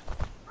was.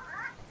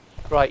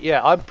 Right,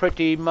 yeah, I'm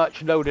pretty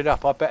much loaded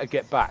up. I better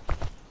get back.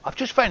 I've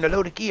just found a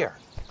load of gear.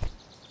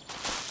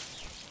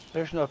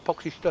 There's no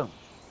epoxy stone.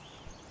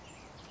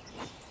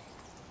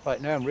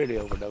 Right, now I'm really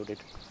overloaded.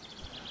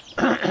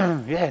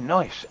 Yeah,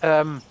 nice.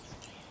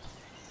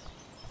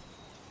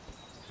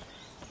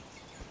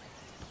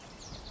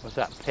 What's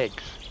that?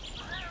 Pigs.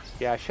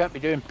 Yeah, I shan't be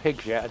doing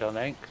pigs yet, I don't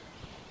think.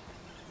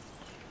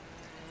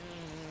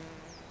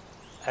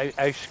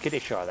 How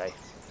skittish are they?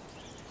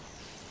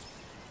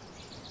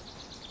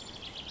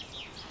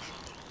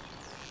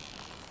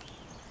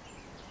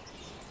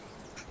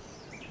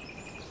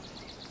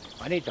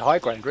 I need the high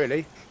ground,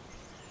 really.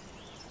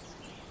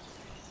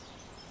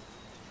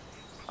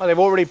 Oh, they've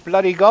already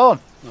bloody gone.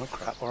 Oh,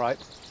 crap, alright.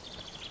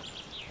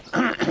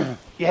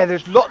 Yeah,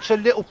 there's lots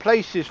of little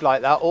places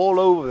like that all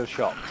over the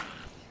shop.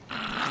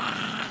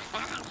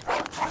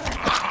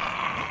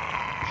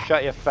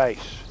 Shut your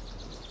face.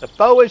 The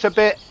bow is a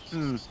bit...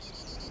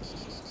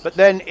 but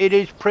then it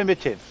is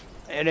primitive.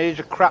 And it is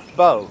a crap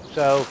bow.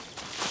 So,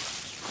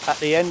 at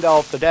the end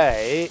of the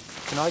day...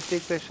 Can I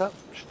dig this up?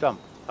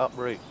 Stump.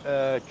 Uproot.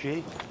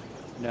 G?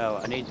 No,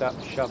 I need that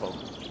shovel.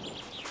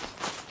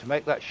 To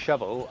make that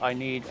shovel, I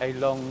need a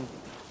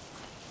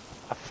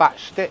fat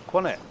stick,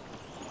 wasn't it?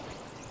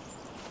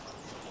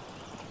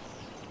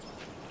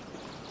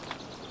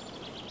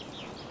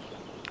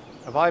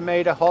 Have I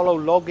made a hollow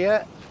log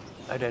yet?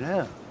 I don't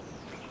know.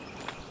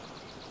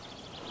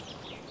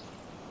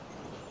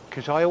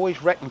 Because I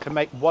always reckon to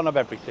make one of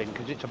everything,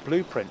 because it's a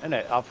blueprint, isn't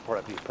it? I've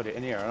probably put it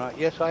in here. Right?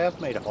 Yes, I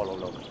have made a hollow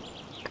log.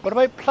 What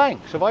about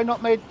planks? Have I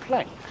not made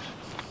planks?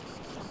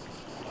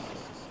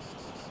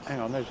 Hang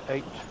on, there's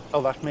 8.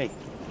 Oh, that's me.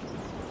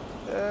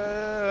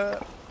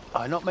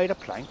 I not made a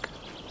plank.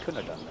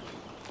 Couldn't have done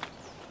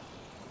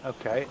that.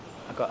 Okay,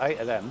 I got 8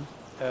 of them.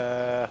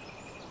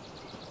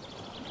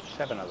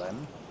 7 of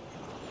them.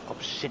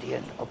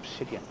 Obsidian.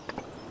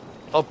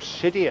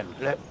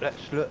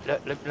 Let's look.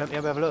 Let me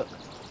have a look.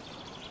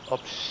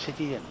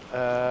 Obsidian.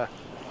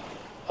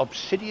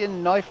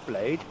 Obsidian knife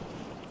blade.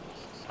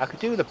 I could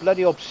do with a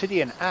bloody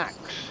obsidian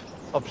axe.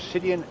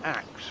 Obsidian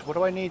axe. What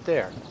do I need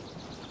there?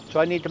 So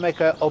I need to make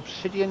an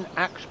obsidian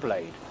axe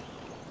blade.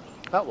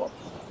 That one.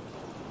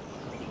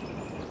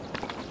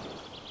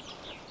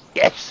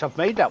 Yes, I've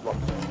made that one.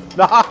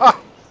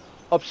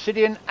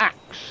 Obsidian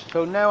axe.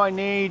 So now I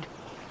need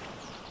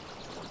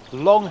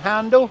long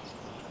handle.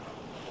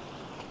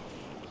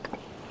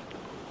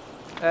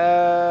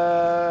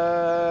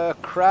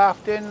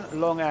 Crafting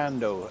long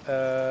handle.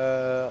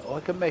 I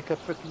can make a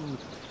freaking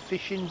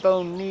fishing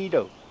bone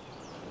needle.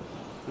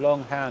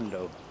 Long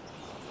handle.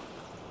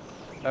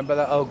 Remember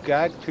that old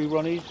gag, 2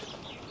 Ronnies?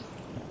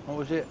 What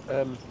was it?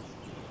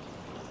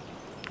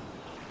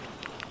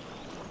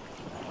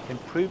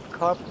 Improved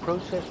carb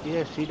process?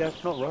 Yeah, see,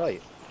 that's not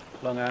right.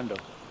 Long handle.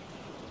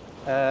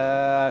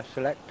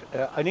 Select.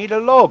 I need a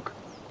log.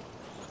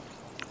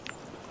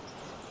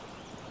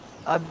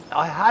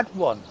 I had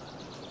one.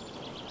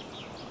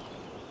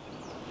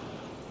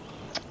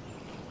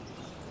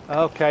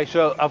 Okay,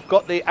 so I've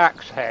got the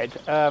axe head.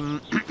 I'm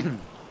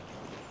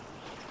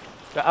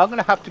going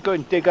to have to go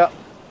and dig up.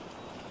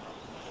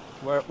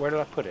 Where did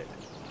I put it?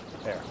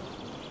 There.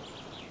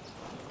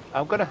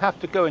 I'm going to have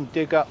to go and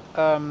dig up.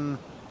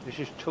 This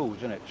is tools,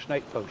 isn't it?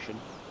 Snake potion.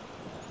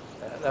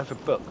 That's a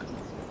book.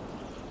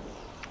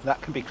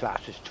 That can be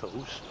classed as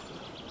tools.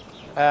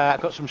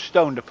 I've got some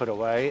stone to put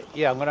away.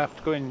 Yeah, I'm going to have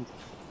to go and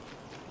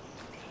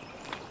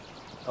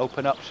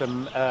open up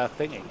some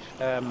thingies.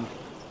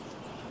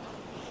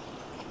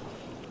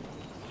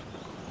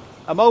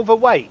 I'm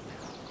overweight.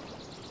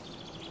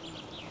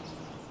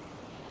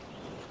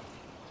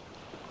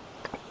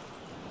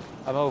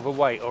 I'm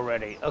overweight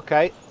already.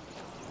 Okay.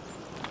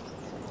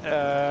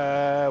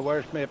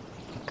 Where's my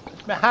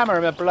hammer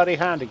in my bloody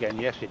hand again?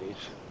 Yes, it is.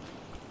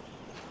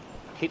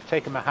 I keep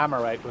taking my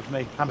hammer out with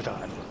me. Hammer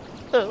time.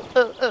 Oh.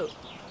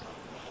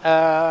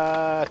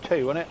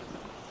 2, wasn't it?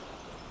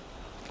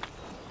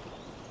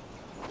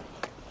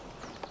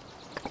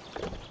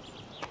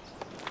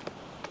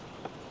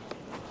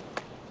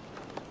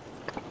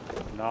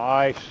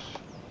 Nice.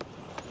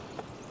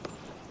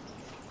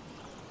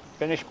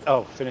 Finish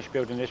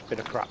building this bit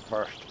of crap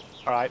first.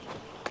 Alright.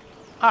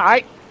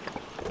 Alright.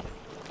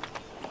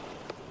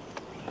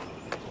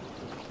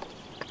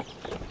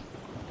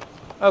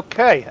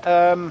 Okay,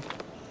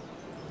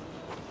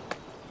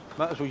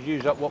 might as well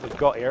use up what we've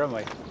got here, haven't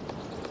we?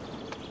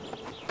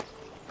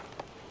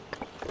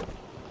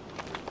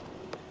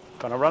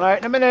 Gonna run out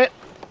in a minute.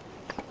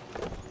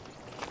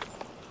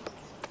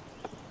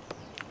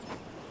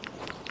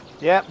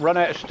 Yep, run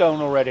out of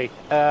stone already.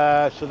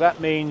 So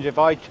that means if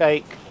I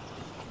take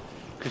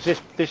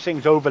because this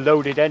thing's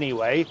overloaded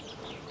anyway.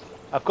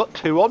 I've got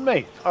 2 on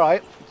me.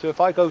 Alright, so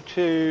if I go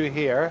to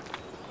here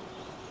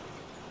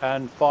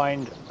and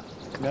find...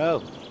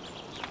 No.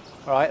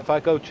 Alright, if I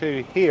go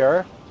to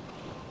here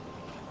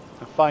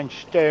and find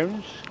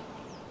stones,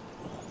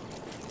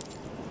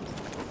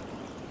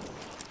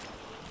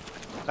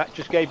 that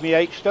just gave me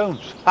 8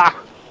 stones.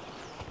 Ha!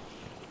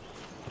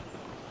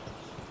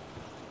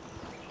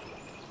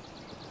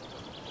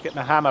 Get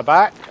my hammer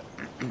back.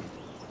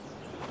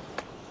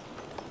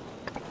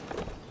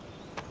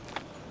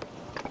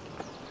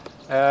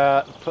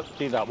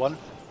 Do that one.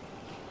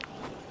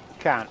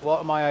 Can't. What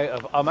am I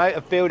out of? I'm out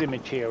of building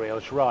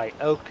materials. Right.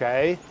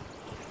 Okay.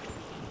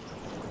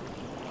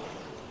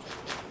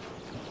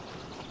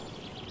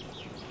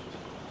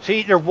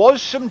 See, there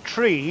was some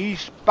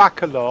trees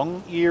back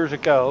along years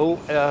ago,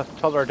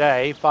 t'other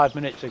day, 5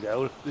 minutes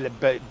ago,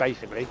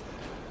 basically.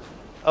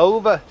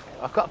 Over.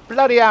 I've got a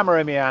bloody hammer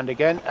in my hand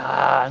again.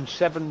 Ah, and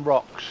 7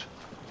 rocks.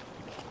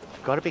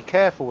 Got to be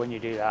careful when you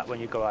do that, when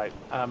you go out.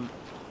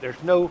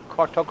 There's no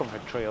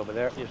cartographer tree over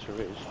there. Yes,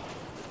 there is.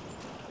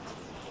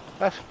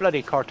 That's a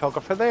bloody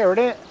cartographer there,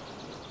 isn't it?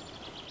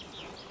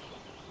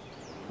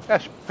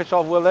 Let's piss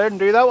off Will there and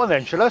do that one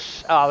then, shall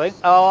us? I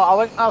think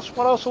that's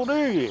what else will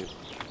do you.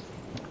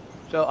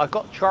 So I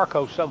got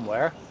charcoal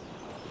somewhere.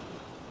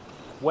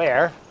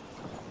 Where?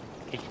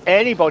 It's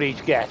anybody's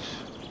guess.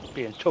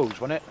 Being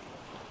tools, wasn't it?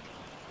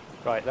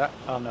 Right, that,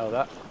 I'll know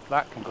that.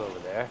 That can go over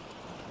there.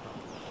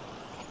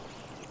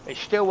 It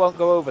still won't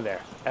go over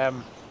there.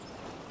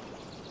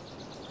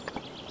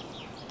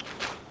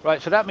 Right,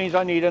 so that means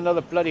I need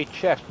another bloody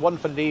chest. 1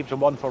 for leaves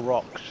and 1 for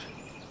rocks.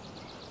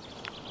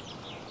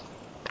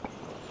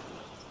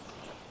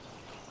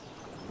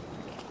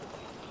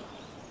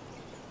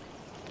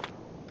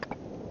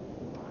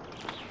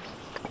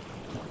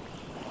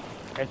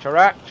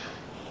 Interact.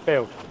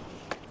 Build.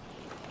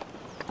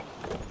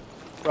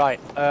 Right,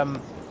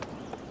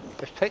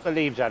 let's take the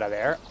leaves out of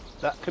there.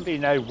 That can be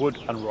now wood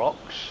and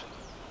rocks.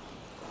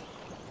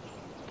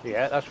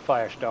 Yeah, that's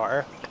fire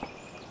starter.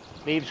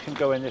 Leaves can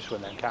go in this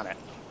one then, can it?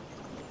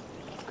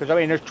 Because I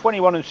mean, there's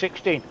 21 and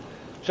 16.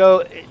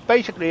 So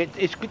basically,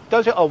 it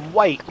does it on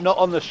weight, not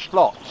on the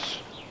slots.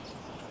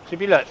 So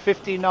if you look,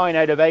 59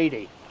 out of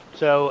 80.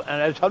 So,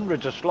 and there's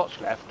hundreds of slots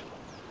left.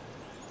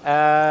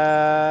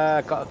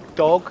 I've got a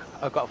dog.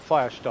 I've got a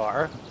fire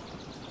starter.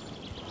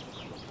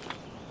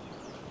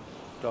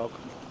 Dog,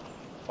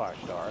 fire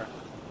starter.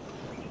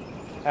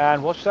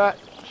 And what's that?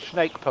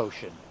 Snake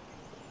potion.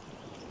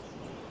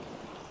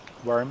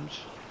 Worms.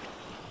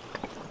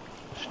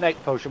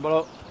 Snake potion.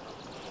 Well,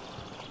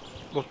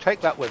 we'll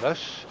take that with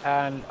us,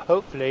 and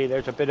hopefully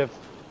there's a bit of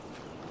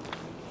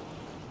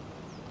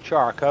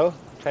charcoal.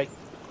 I'll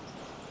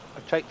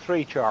take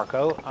 3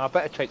 charcoal. I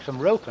better take some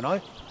rope,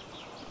 and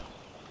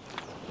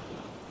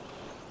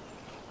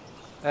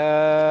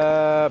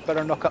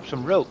better knock up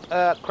some rope.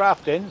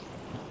 Crafting.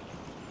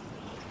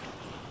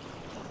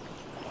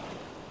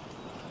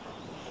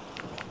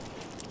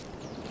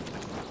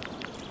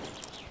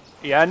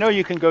 Yeah, I know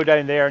you can go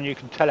down there and you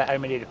can tell it how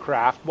many to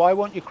craft. Why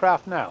won't you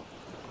craft now?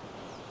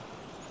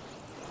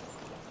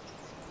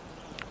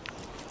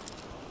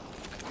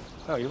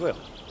 Oh, you will.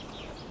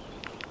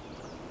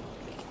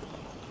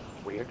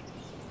 Weird.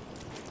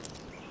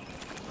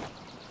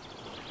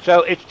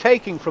 So it's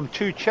taking from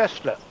 2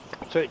 chests.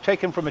 So it's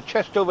taken from a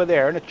chest over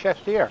there and a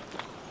chest here.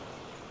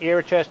 Here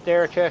a chest,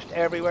 there a chest,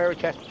 everywhere a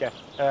chest,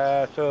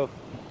 so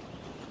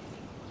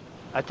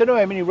I don't know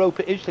how many rope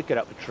it is to get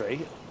up a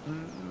tree.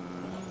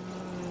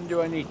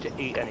 Do I need to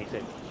eat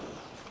anything?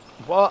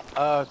 What?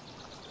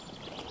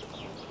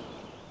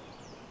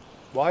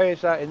 Why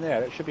is that in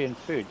there? That should be in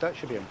food. That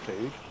should be in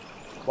food.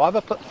 Why have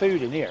I put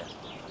food in here?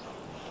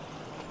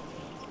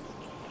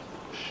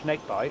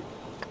 Snake bite.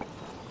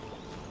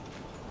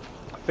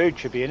 Food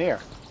should be in here.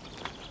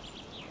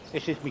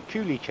 This is my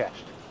coolie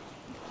chest.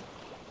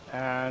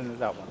 And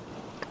that one.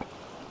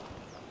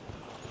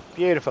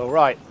 Beautiful,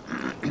 right.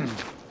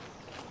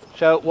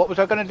 So what was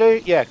I going to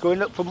do? Yeah, go and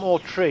look for more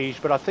trees,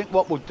 but I think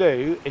what we'll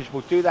do is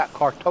we'll do that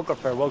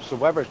cartographer whilst the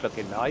weather's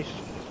looking nice.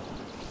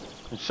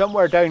 And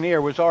somewhere down here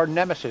was our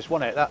nemesis,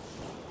 wasn't it? That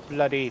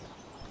bloody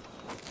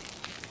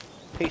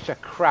piece of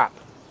crap.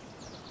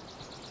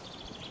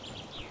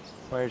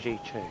 Where's he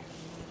to?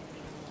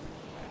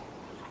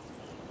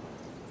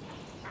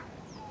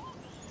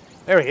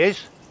 There he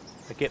is.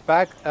 The git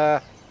bag.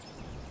 Let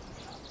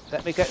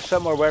me get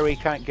somewhere where he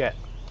can't get.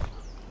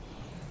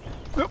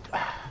 Oop.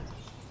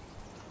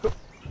 Oop.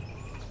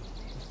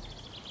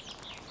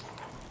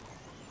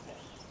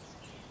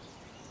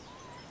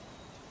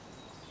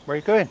 Where are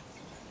you going?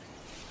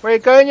 Where are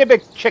you going, you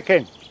big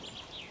chicken? Does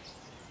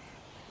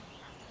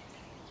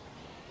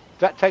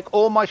that take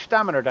all my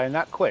stamina down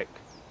that quick?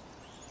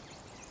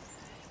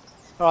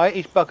 Alright,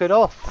 he's buggered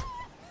off.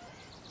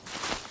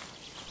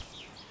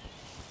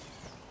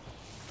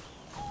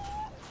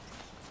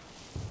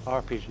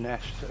 Harpy's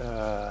nest.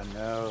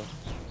 No.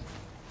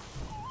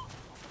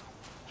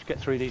 Let's get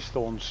through these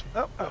thorns.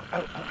 Oh, oh,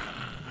 oh,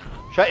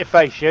 oh. Shut your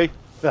face, you.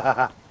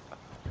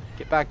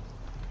 Get back.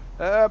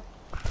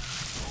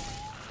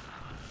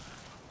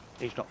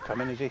 He's not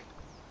coming, is he?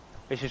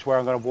 This is where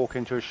I'm going to walk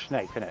into a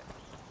snake, isn't it?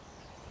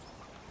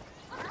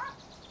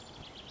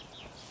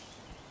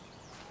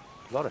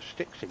 A lot of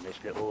sticks in this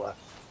little... what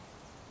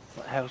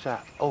the hell's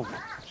that? Oh,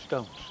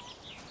 stones.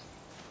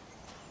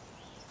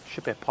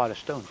 Should be a pile of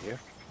stones here.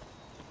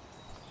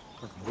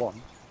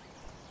 One.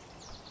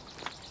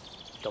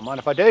 Don't mind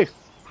if I do.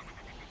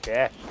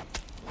 Yes.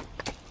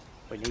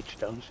 We need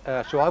stones.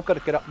 So I've got to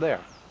get up there.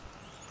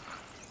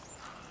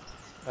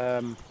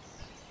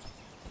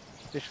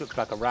 This looks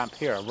like a ramp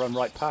here. I'll run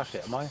right past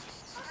it, am I?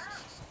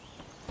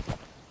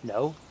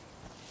 No.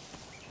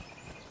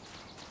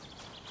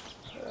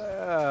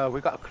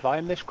 We got to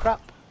climb this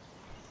crap.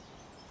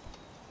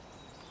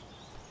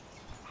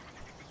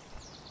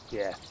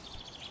 Yeah.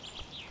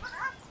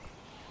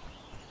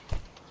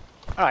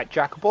 Alright,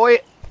 Jack boy.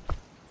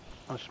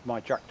 That's my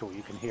jackdaw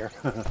you can hear.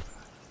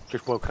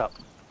 Just woke up.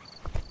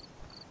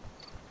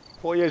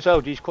 4 years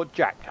old, he's called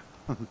Jack.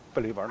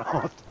 Believe it or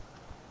not.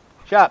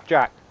 Shut up,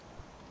 Jack.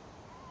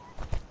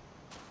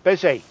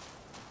 Busy.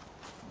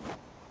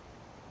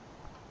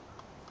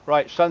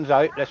 Right, sun's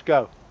out, let's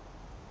go.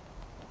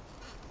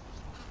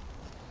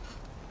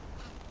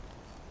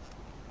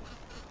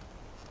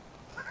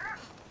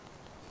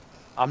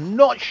 I'm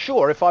not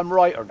sure if I'm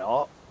right or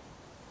not,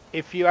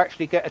 if you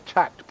actually get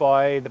attacked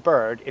by the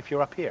bird if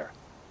you're up here.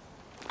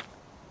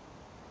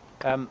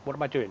 What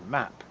am I doing?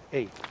 Map.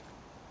 E.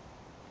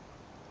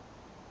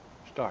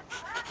 Start.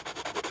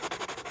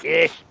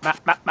 Yes!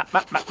 Map, map, map,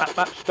 map, map, map,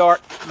 map.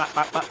 Start. Map,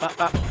 map, map, map,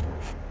 map.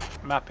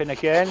 Mapping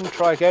again.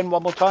 Try again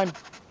one more time.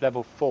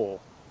 Level 4.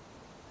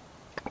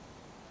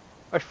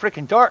 It's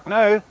freaking dark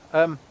now.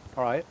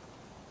 Alright.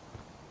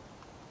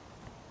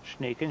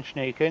 Sneaking,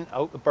 sneaking.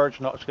 Oh, the bird's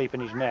not asleep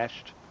in his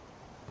nest.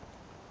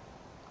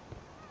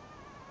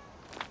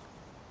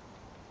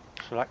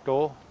 Select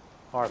all.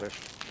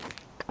 Harvest.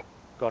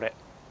 Got it.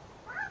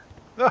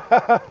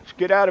 Let's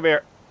get out of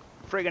here.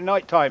 Friggin'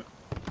 night time.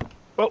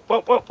 Whoa,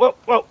 whoa, whoa, whoa,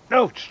 whoa.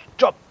 No,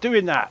 stop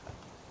doing that.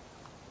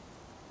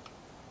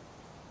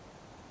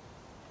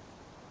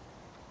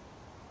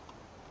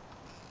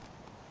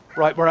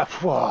 Right, we're up.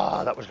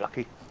 Whoa, that was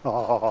lucky.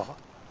 Oh.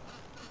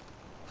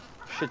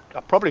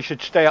 I probably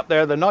should stay up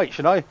there the night,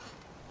 shouldn't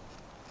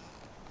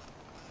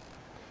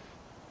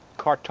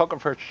I?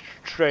 Cartographer's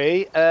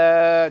tree.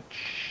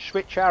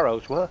 Switch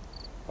arrows. What?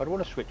 I don't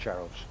want to switch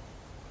arrows.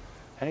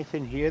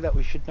 Anything here that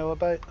we should know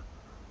about?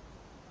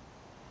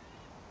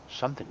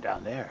 Something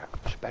down there.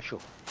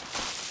 Special.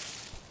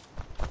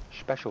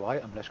 Special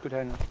item. Let's go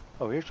down.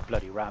 Oh, here's a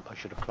bloody ramp I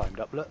should have climbed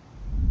up. Look.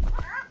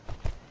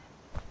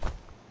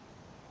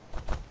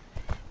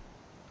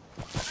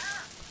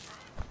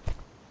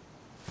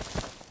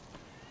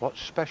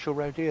 What's special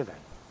round here then?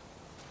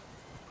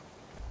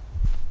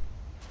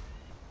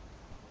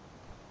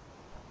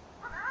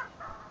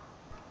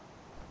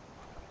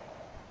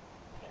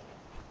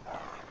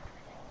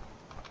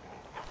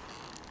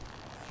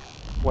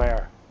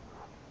 Where?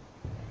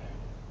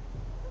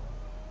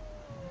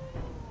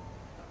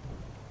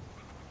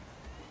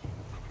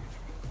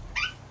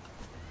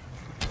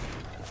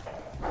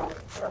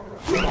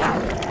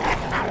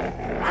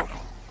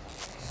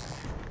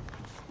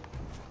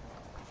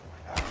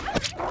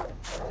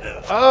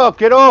 Oh,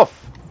 get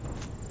off!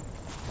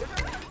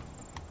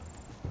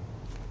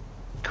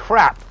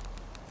 Crap.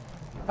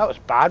 That was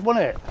bad,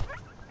 wasn't it?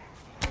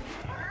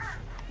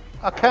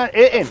 I can't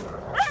hit him.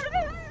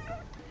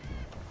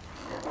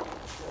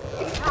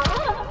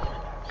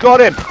 Got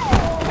him!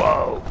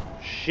 Whoa.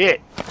 Shit.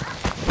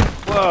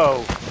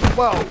 Whoa.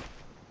 Whoa.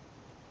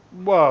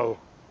 Whoa.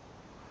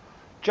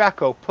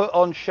 Jacko, put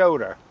on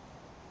shoulder.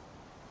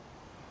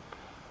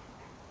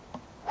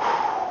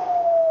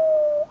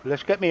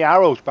 Let's get me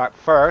arrows back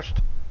first.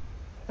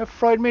 They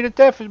fried me to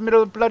death in the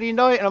middle of the bloody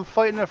night and I'm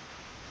fighting a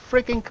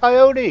freaking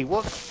coyote.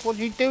 What are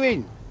you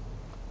doing?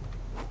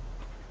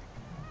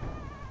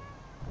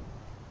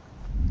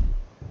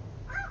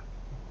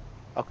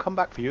 I'll come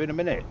back for you in a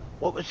minute.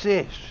 What was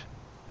this?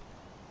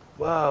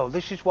 Wow,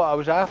 this is what I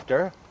was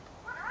after.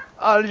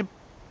 Oh,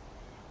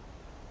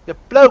 the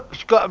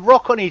bloke's got a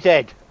rock on his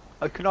head.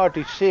 I can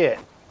hardly see it.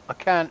 I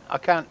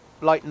can't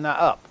lighten that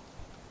up.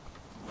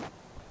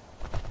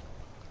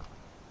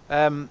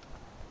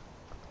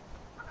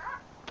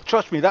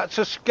 Trust me, that's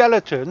a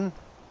skeleton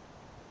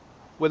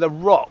with a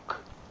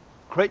rock.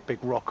 Great big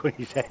rock on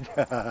his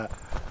head.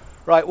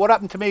 Right, what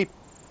happened to me?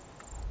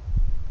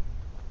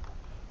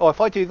 Oh, if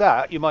I do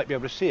that, you might be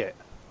able to see it.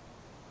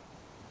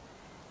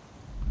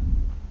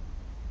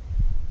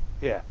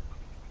 Yeah.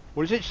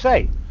 What does it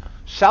say?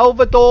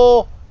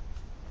 Salvador.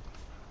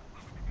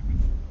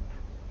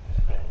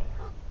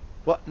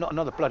 What? Not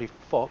another bloody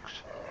fox.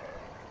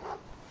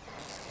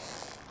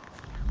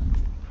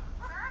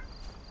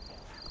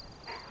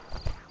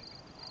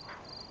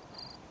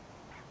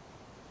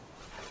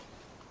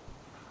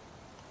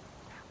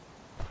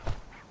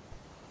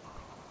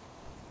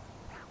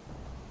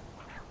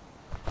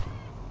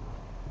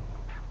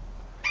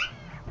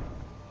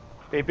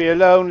 Leave me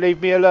alone,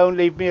 leave me alone,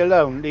 leave me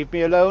alone, leave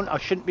me alone. I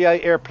shouldn't be out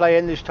here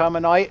playing this time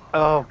of night.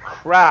 Oh,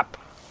 crap.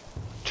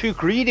 Too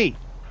greedy.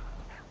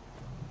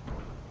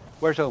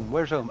 Where's home?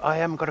 Where's home? I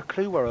haven't got a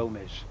clue where home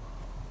is.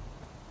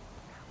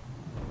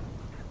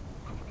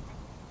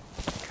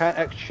 Can't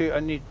execute. I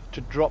need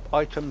to drop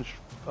items.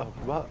 Oh,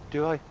 what?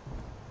 Do I?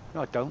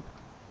 No, I don't.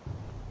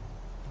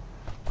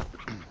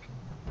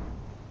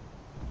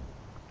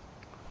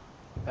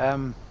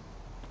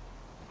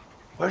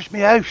 Where's my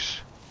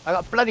house? I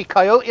got a bloody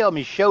coyote on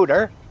my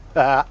shoulder.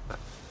 Coyote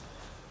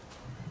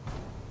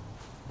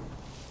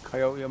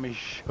on my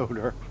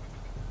shoulder.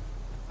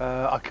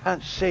 I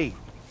can't see.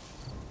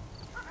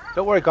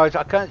 Don't worry guys,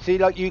 I can't see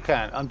like you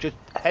can. I'm just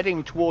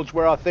heading towards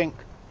where I think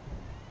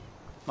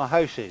my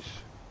house is.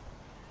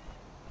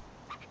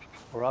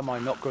 Or am I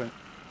not going?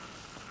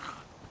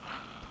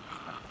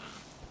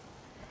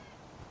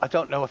 I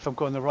don't know if I'm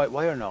going the right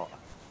way or not.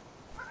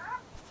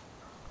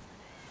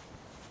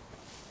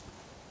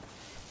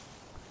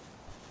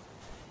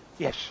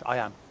 Yes, I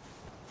am.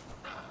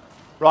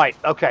 Right,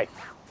 okay.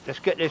 Let's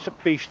get this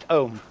beast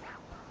home.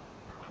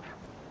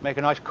 Make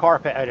a nice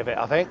carpet out of it,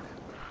 I think.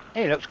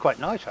 It looks quite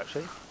nice,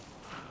 actually.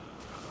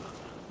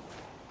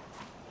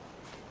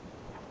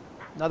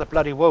 Another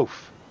bloody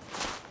wolf.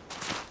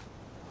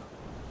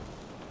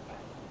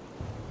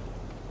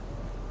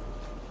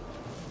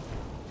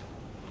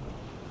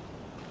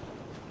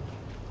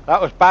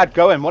 That was bad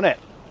going, wasn't it?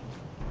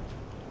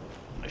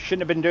 I shouldn't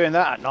have been doing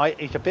that at night.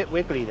 He's a bit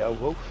wiggly though,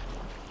 wolf.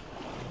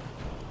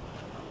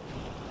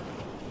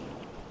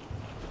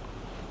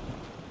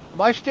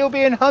 Am I still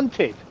being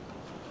hunted?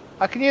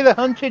 I can hear the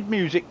hunted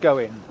music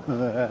going.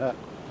 No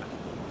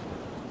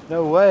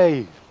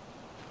way.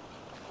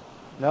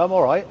 No, I'm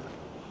alright.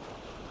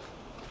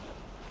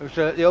 It was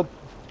the old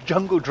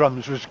jungle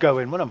drums was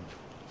going, wasn't them?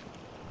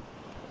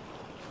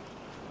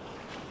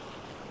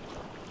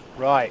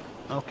 Right,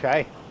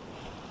 okay.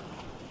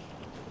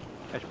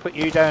 Let's put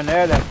you down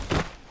there then.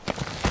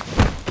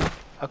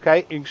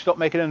 Okay, you can stop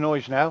making a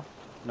noise now.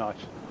 Nice.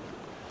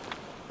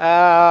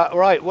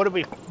 Right, what do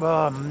we...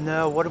 Oh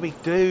no, what do we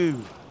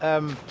do?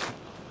 I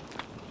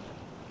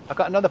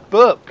got another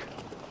book.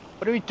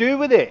 What do we do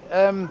with it?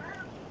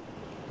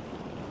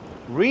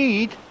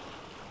 Read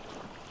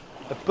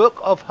the Book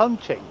of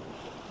Hunting.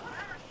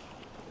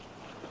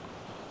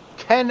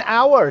 10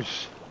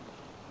 hours.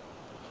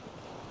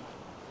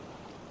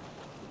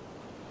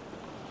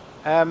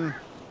 Can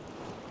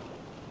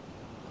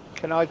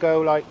I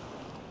go like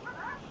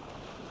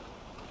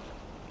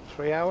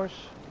 3 hours?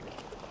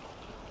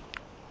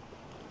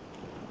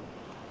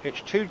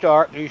 It's too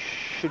dark, you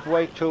should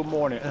wait till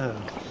morning.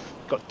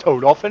 Got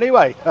told off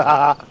anyway.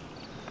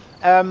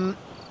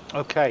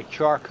 Okay,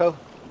 charcoal.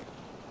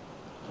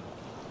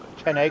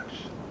 10 eggs.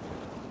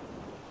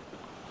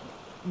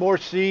 More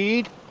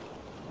seed.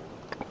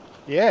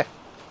 Yeah.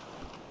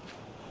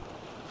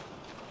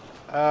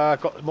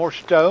 Got more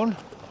stone.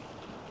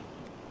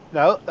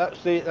 No,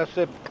 that's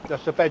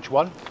the veg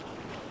one.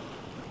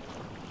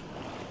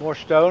 More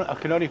stone. I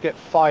can only get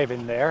 5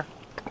 in there.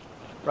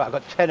 Right, I've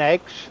got 10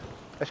 eggs.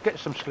 Let's get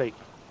some sleep.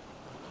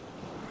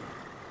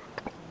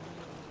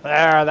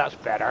 There, that's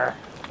better.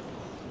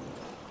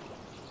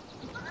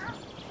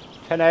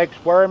 10 eggs,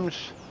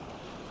 worms,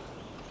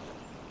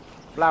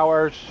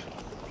 flowers,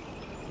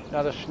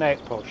 another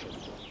snake potion.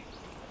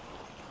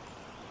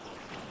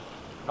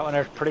 That one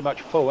there's pretty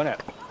much full, isn't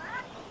it?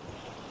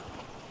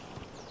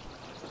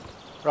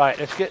 Right,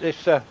 let's get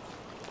this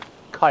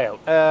coyote.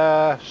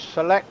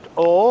 Select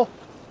all.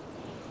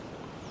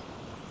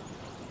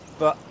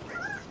 But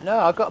no,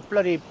 I got a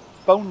bloody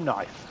bone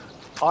knife.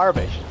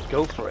 Harvest.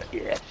 Go for it.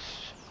 Yes.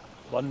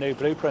 One new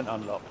blueprint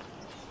unlocked.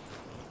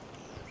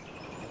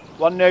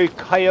 One new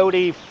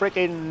coyote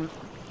freaking...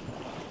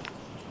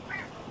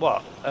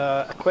 What?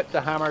 Equip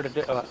the hammer to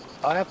do...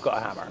 I have got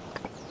a hammer.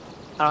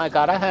 I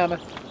got a hammer.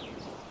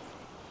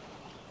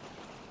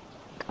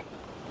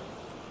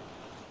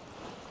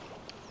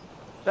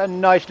 A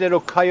nice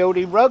little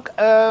coyote rug.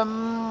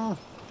 I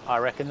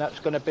reckon that's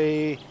going to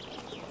be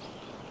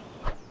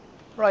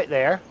right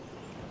there.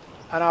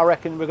 And I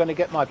reckon we're going to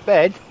get my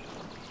bed.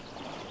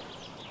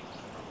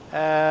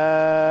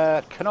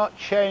 Cannot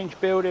change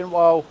building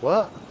while...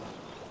 What?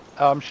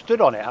 Oh, I'm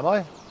stood on it, am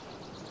I?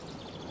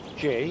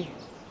 G.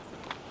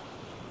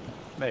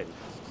 Move.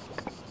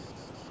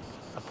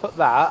 I put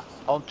that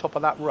on top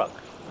of that rug.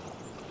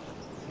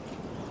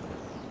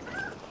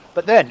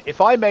 But then,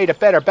 if I made a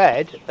better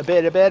bed,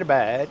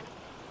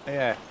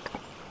 yeah,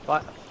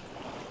 like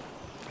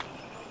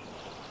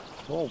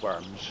more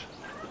worms.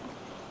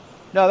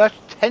 No, that's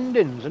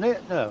tendons, isn't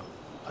it? No,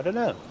 I don't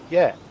know.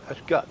 Yeah,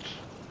 that's guts.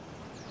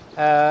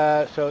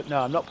 So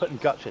no, I'm not putting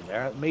guts in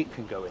there. Meat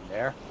can go in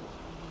there.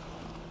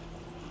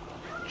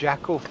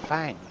 Jackal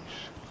fangs.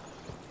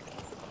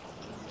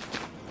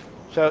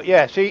 So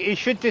yeah, see, it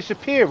should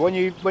disappear when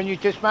you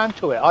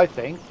dismantle it. I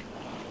think.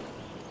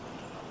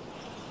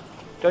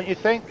 Don't you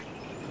think?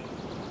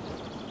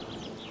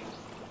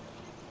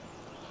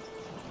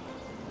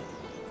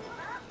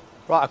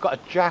 Right, I've got a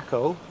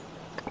jackal.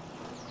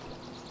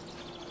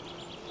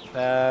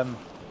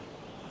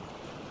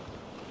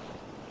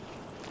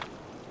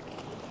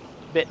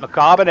 Bit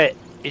macabre, isn't it?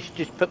 It's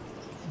just put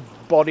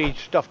bodies,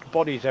 stuffed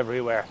bodies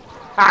everywhere.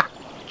 Ha!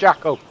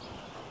 Jacko.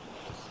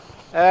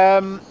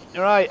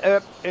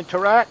 Right,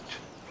 interact.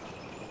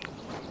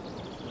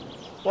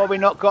 What have we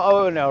not got?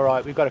 Oh, no,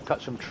 right, we've got to cut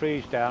some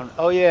trees down.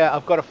 Oh, yeah,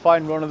 I've got to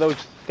find one of those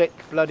thick,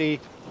 bloody,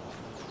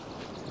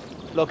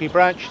 loggy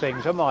branch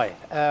things, am I?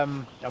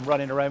 I'm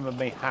running around with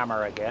my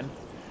hammer again.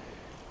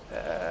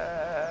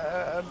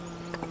 That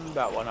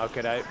one I'll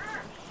get out.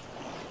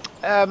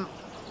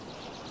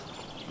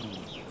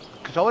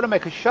 Because I want to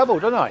make a shovel,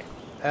 don't I?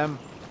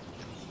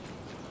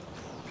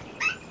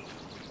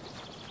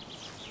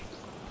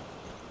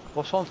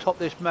 What's on top of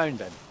this mound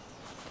then?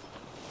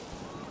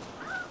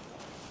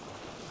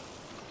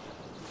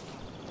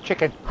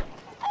 Chicken.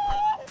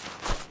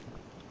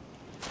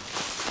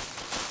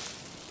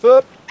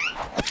 Whoop.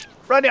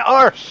 Run it,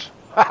 arse.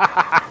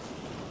 I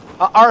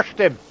arsed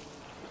him.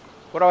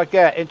 What do I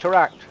get?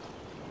 Interact.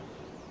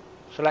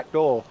 Select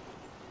all.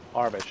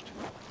 Harvest.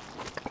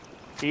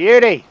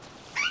 Beauty.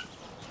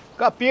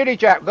 Got a beauty,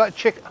 Jack. Got a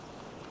chicken.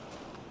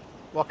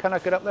 Well, can I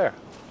get up there?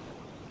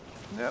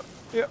 Yep.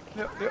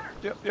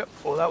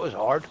 Oh, that was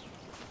hard.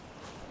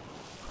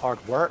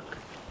 Hard work.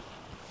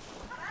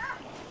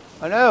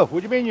 I know. What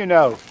do you mean you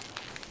know?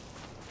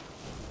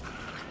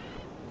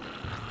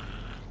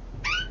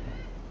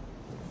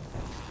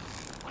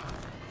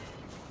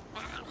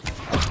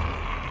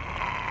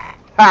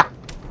 Ha!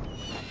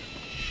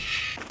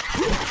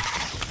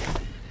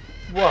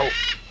 Whoa.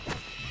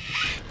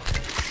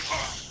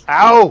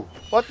 Ow!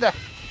 What the...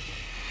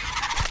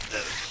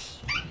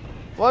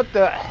 What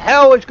the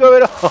hell is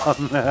going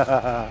on?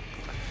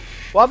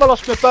 Why have I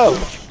lost my bow?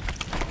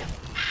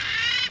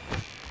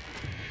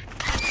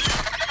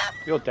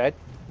 You're dead.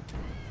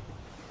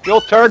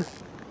 Your turn.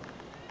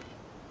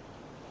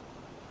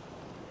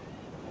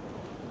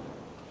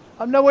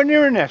 I'm nowhere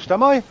near a nest,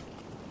 am I?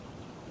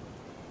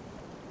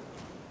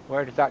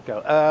 Where did that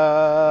go?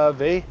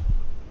 V.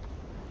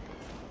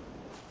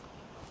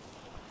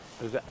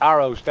 There's the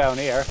arrows down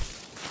here.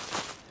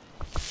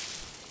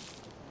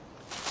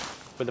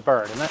 With the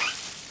bird, isn't it?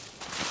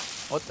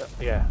 What the?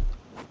 Yeah.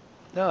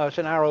 No, it's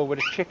an arrow with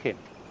a chicken.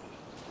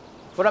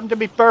 What happened to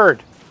me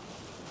bird?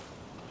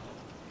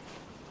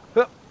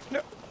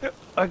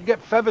 I can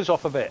get feathers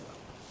off of it.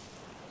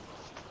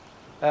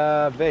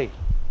 V.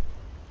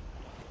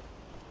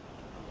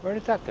 Where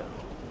did that go?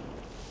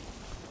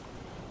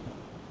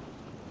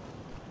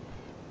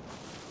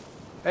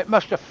 It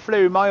must have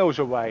flew miles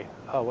away.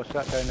 Oh, what's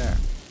that down there?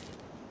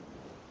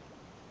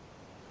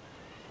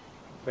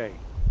 V.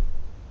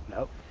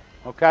 Nope.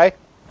 Okay.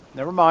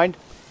 Never mind.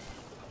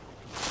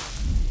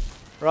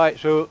 Right,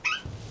 so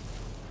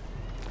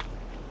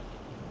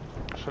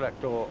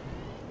select all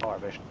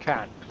harvest.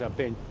 Can't, because I've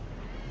been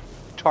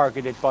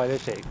targeted by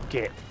this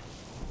git.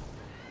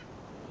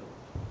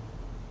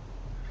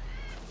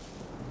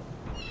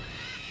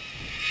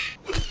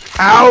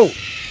 Ow!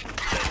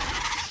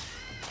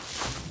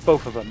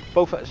 Both of them,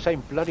 both at the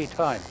same bloody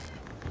time.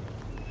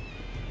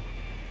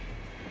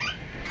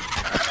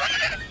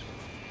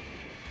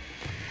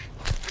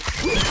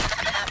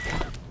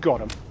 Got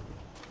him.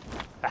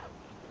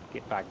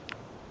 Get back.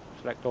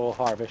 Select all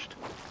harvest.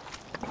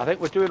 I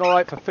think we're doing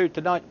alright for food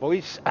tonight,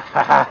 boys.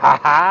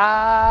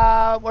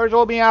 Where's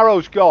all my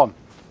arrows gone?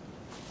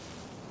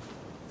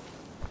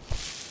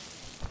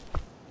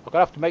 I'm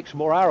gonna have to make some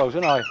more arrows,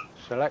 aren't I?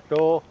 Select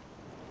all.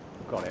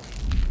 Got it.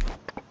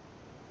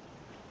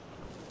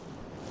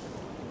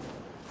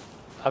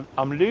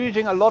 I'm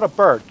losing a lot of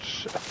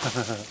birds.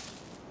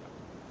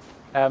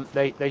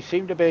 They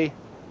seem to be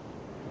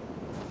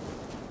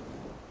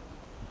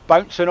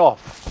bouncing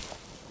off.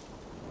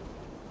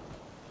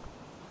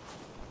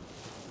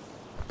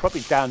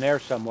 Probably down there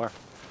somewhere.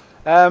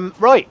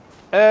 Right.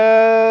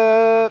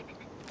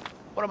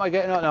 What am I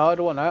getting at? No, I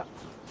don't want that.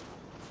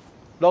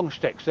 Long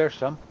sticks, there's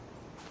some.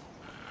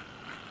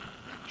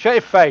 Shut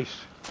your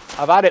face.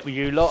 I've had it with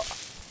you lot.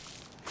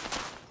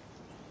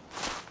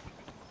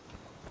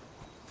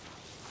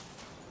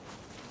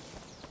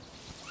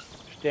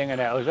 Stinging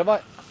arrows, have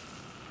I?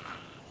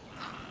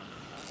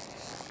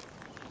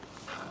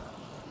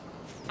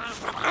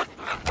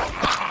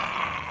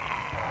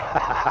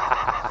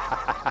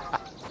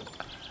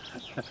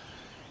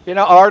 You're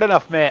not hard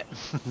enough, mate.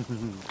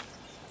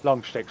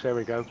 Long sticks, there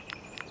we go.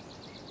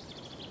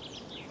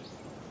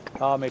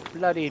 Oh, my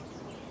bloody...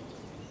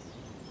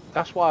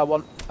 That's why I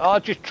want... Oh, I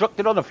just chucked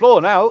it on the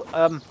floor now.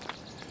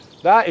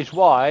 That is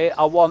why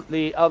I want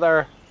the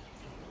other...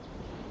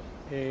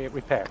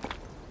 repair.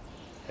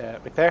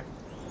 Repair.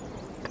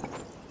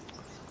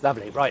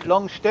 Lovely. Right,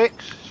 long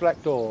sticks.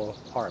 Select all.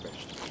 Harvest.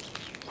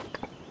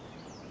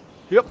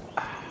 Yep.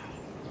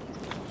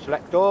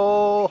 Select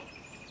all.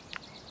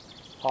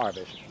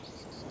 Harvest.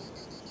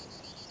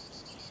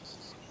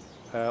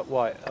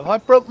 Why? Have I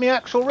broke my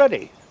axe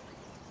already?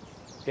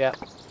 Yeah.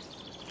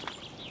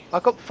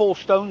 I've got 4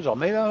 stones on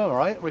me. I'm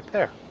alright.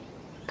 Repair.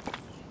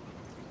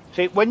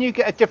 See, when you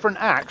get a different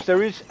axe,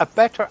 there is a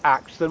better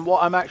axe than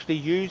what I'm actually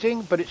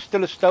using, but it's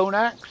still a stone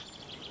axe.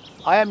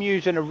 I am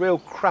using a real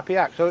crappy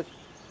axe, so it's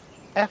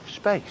F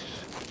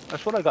space.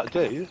 That's what I got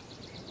to do.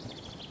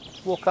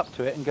 Just walk up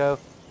to it and go,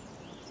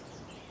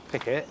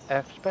 pick it,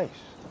 F space.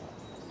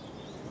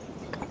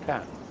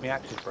 Can't. My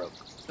axe is broke.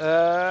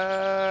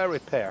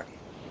 Repair.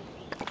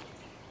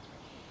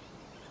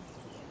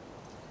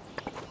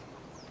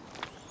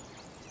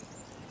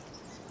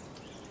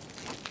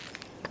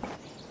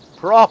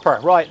 Proper.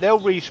 Right, they'll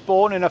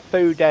respawn in a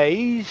few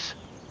days.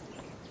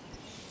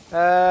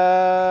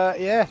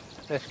 Yeah,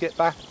 let's get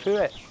back to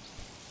it.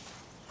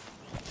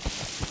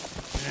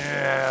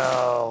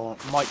 No,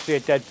 might see a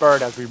dead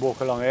bird as we walk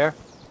along here.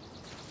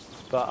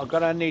 But I'm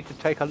gonna need to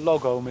take a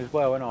log home as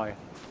well, ain't I?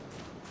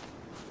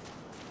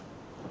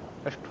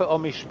 Let's put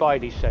on my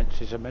spidey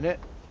senses a minute.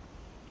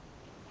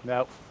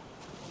 No.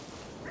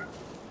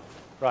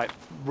 Right,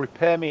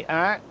 repair me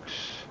axe.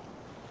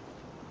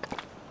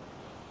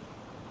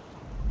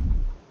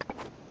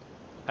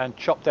 And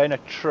chop down a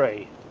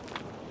tree.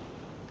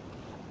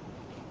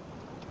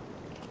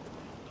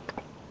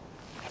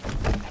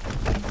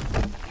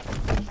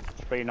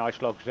 Three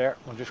nice logs there.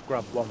 We'll just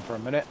grab one for a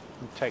minute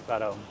and take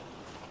that home.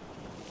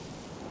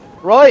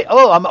 Right,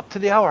 oh, I'm up to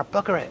the hour.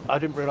 Bugger it. I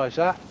didn't realise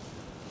that.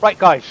 Right,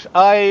 guys,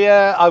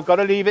 I've got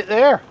to leave it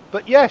there.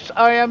 But yes,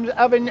 I am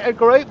having a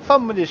great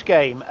fun with this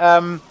game.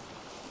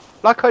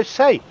 Like I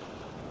say,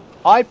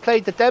 I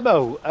played the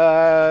demo,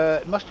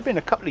 it must have been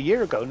a couple of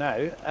years ago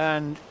now,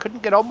 and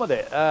couldn't get on with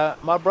it.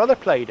 My brother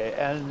played it,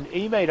 and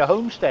he made a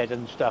homestead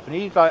and stuff, and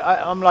he's like,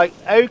 I'm like,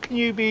 how can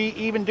you be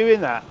even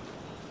doing that?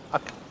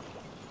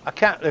 I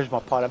can't, there's my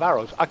pile of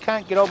arrows, I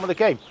can't get on with the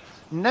game.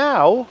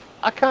 Now,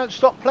 I can't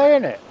stop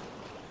playing it.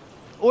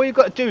 All you've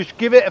got to do is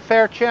give it a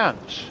fair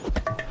chance.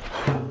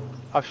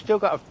 I've still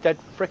got a dead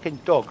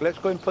frickin' dog. Let's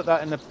go and put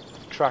that in the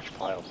trash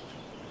pile.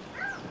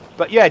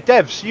 But yeah,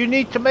 devs, you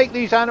need to make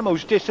these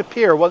animals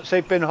disappear once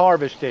they've been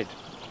harvested.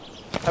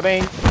 I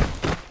mean,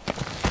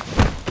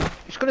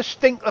 it's going to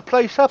stink the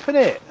place up,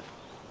 innit?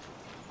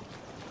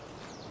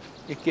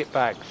 You get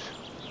bags.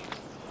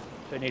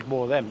 They need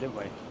more of them, didn't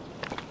we?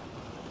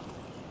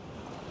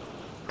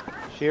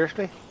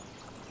 Seriously?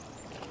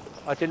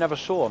 I didn't have a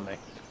saw on me.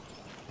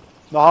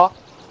 Nah.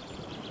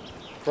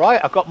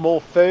 Right, I've got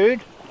more food.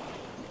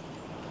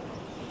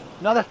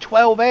 Another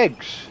 12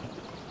 eggs.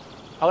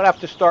 I'm going to have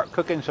to start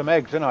cooking some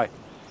eggs, aren't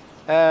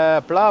I?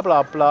 Blah,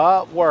 blah,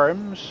 blah.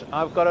 Worms.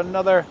 I've got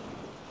another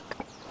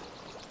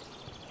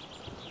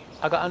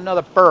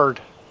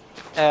bird.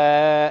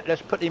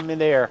 Let's put him in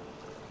there.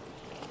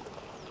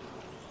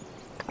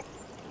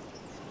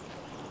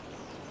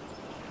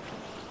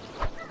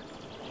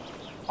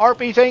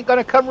 Harpies ain't going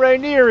to come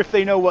round here if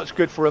they know what's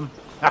good for them.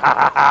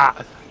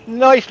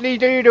 Nicely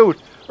doodled.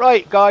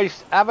 Right,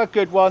 guys, have a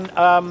good one.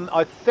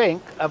 I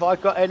think, have I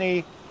got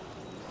any...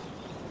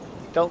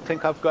 Don't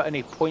think I've got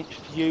any points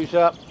to use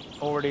up.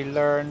 Already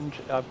learned.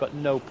 I've got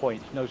no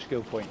points, no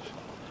skill points.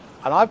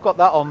 And I've got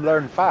that on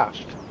learn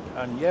fast.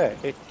 And yeah,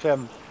 it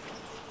doesn't.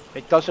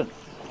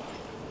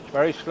 It's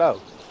very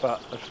slow,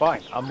 but it's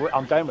fine.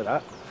 I'm down with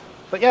that.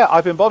 But yeah,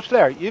 I've been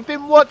BobSlayer. You've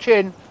been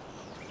watching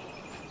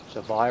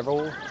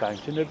Survival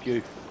Fountain of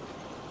Youth.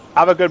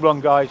 Have a good one,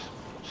 guys.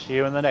 See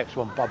you in the next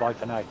one. Bye bye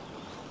for now.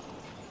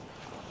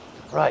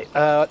 Right,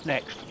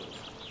 next.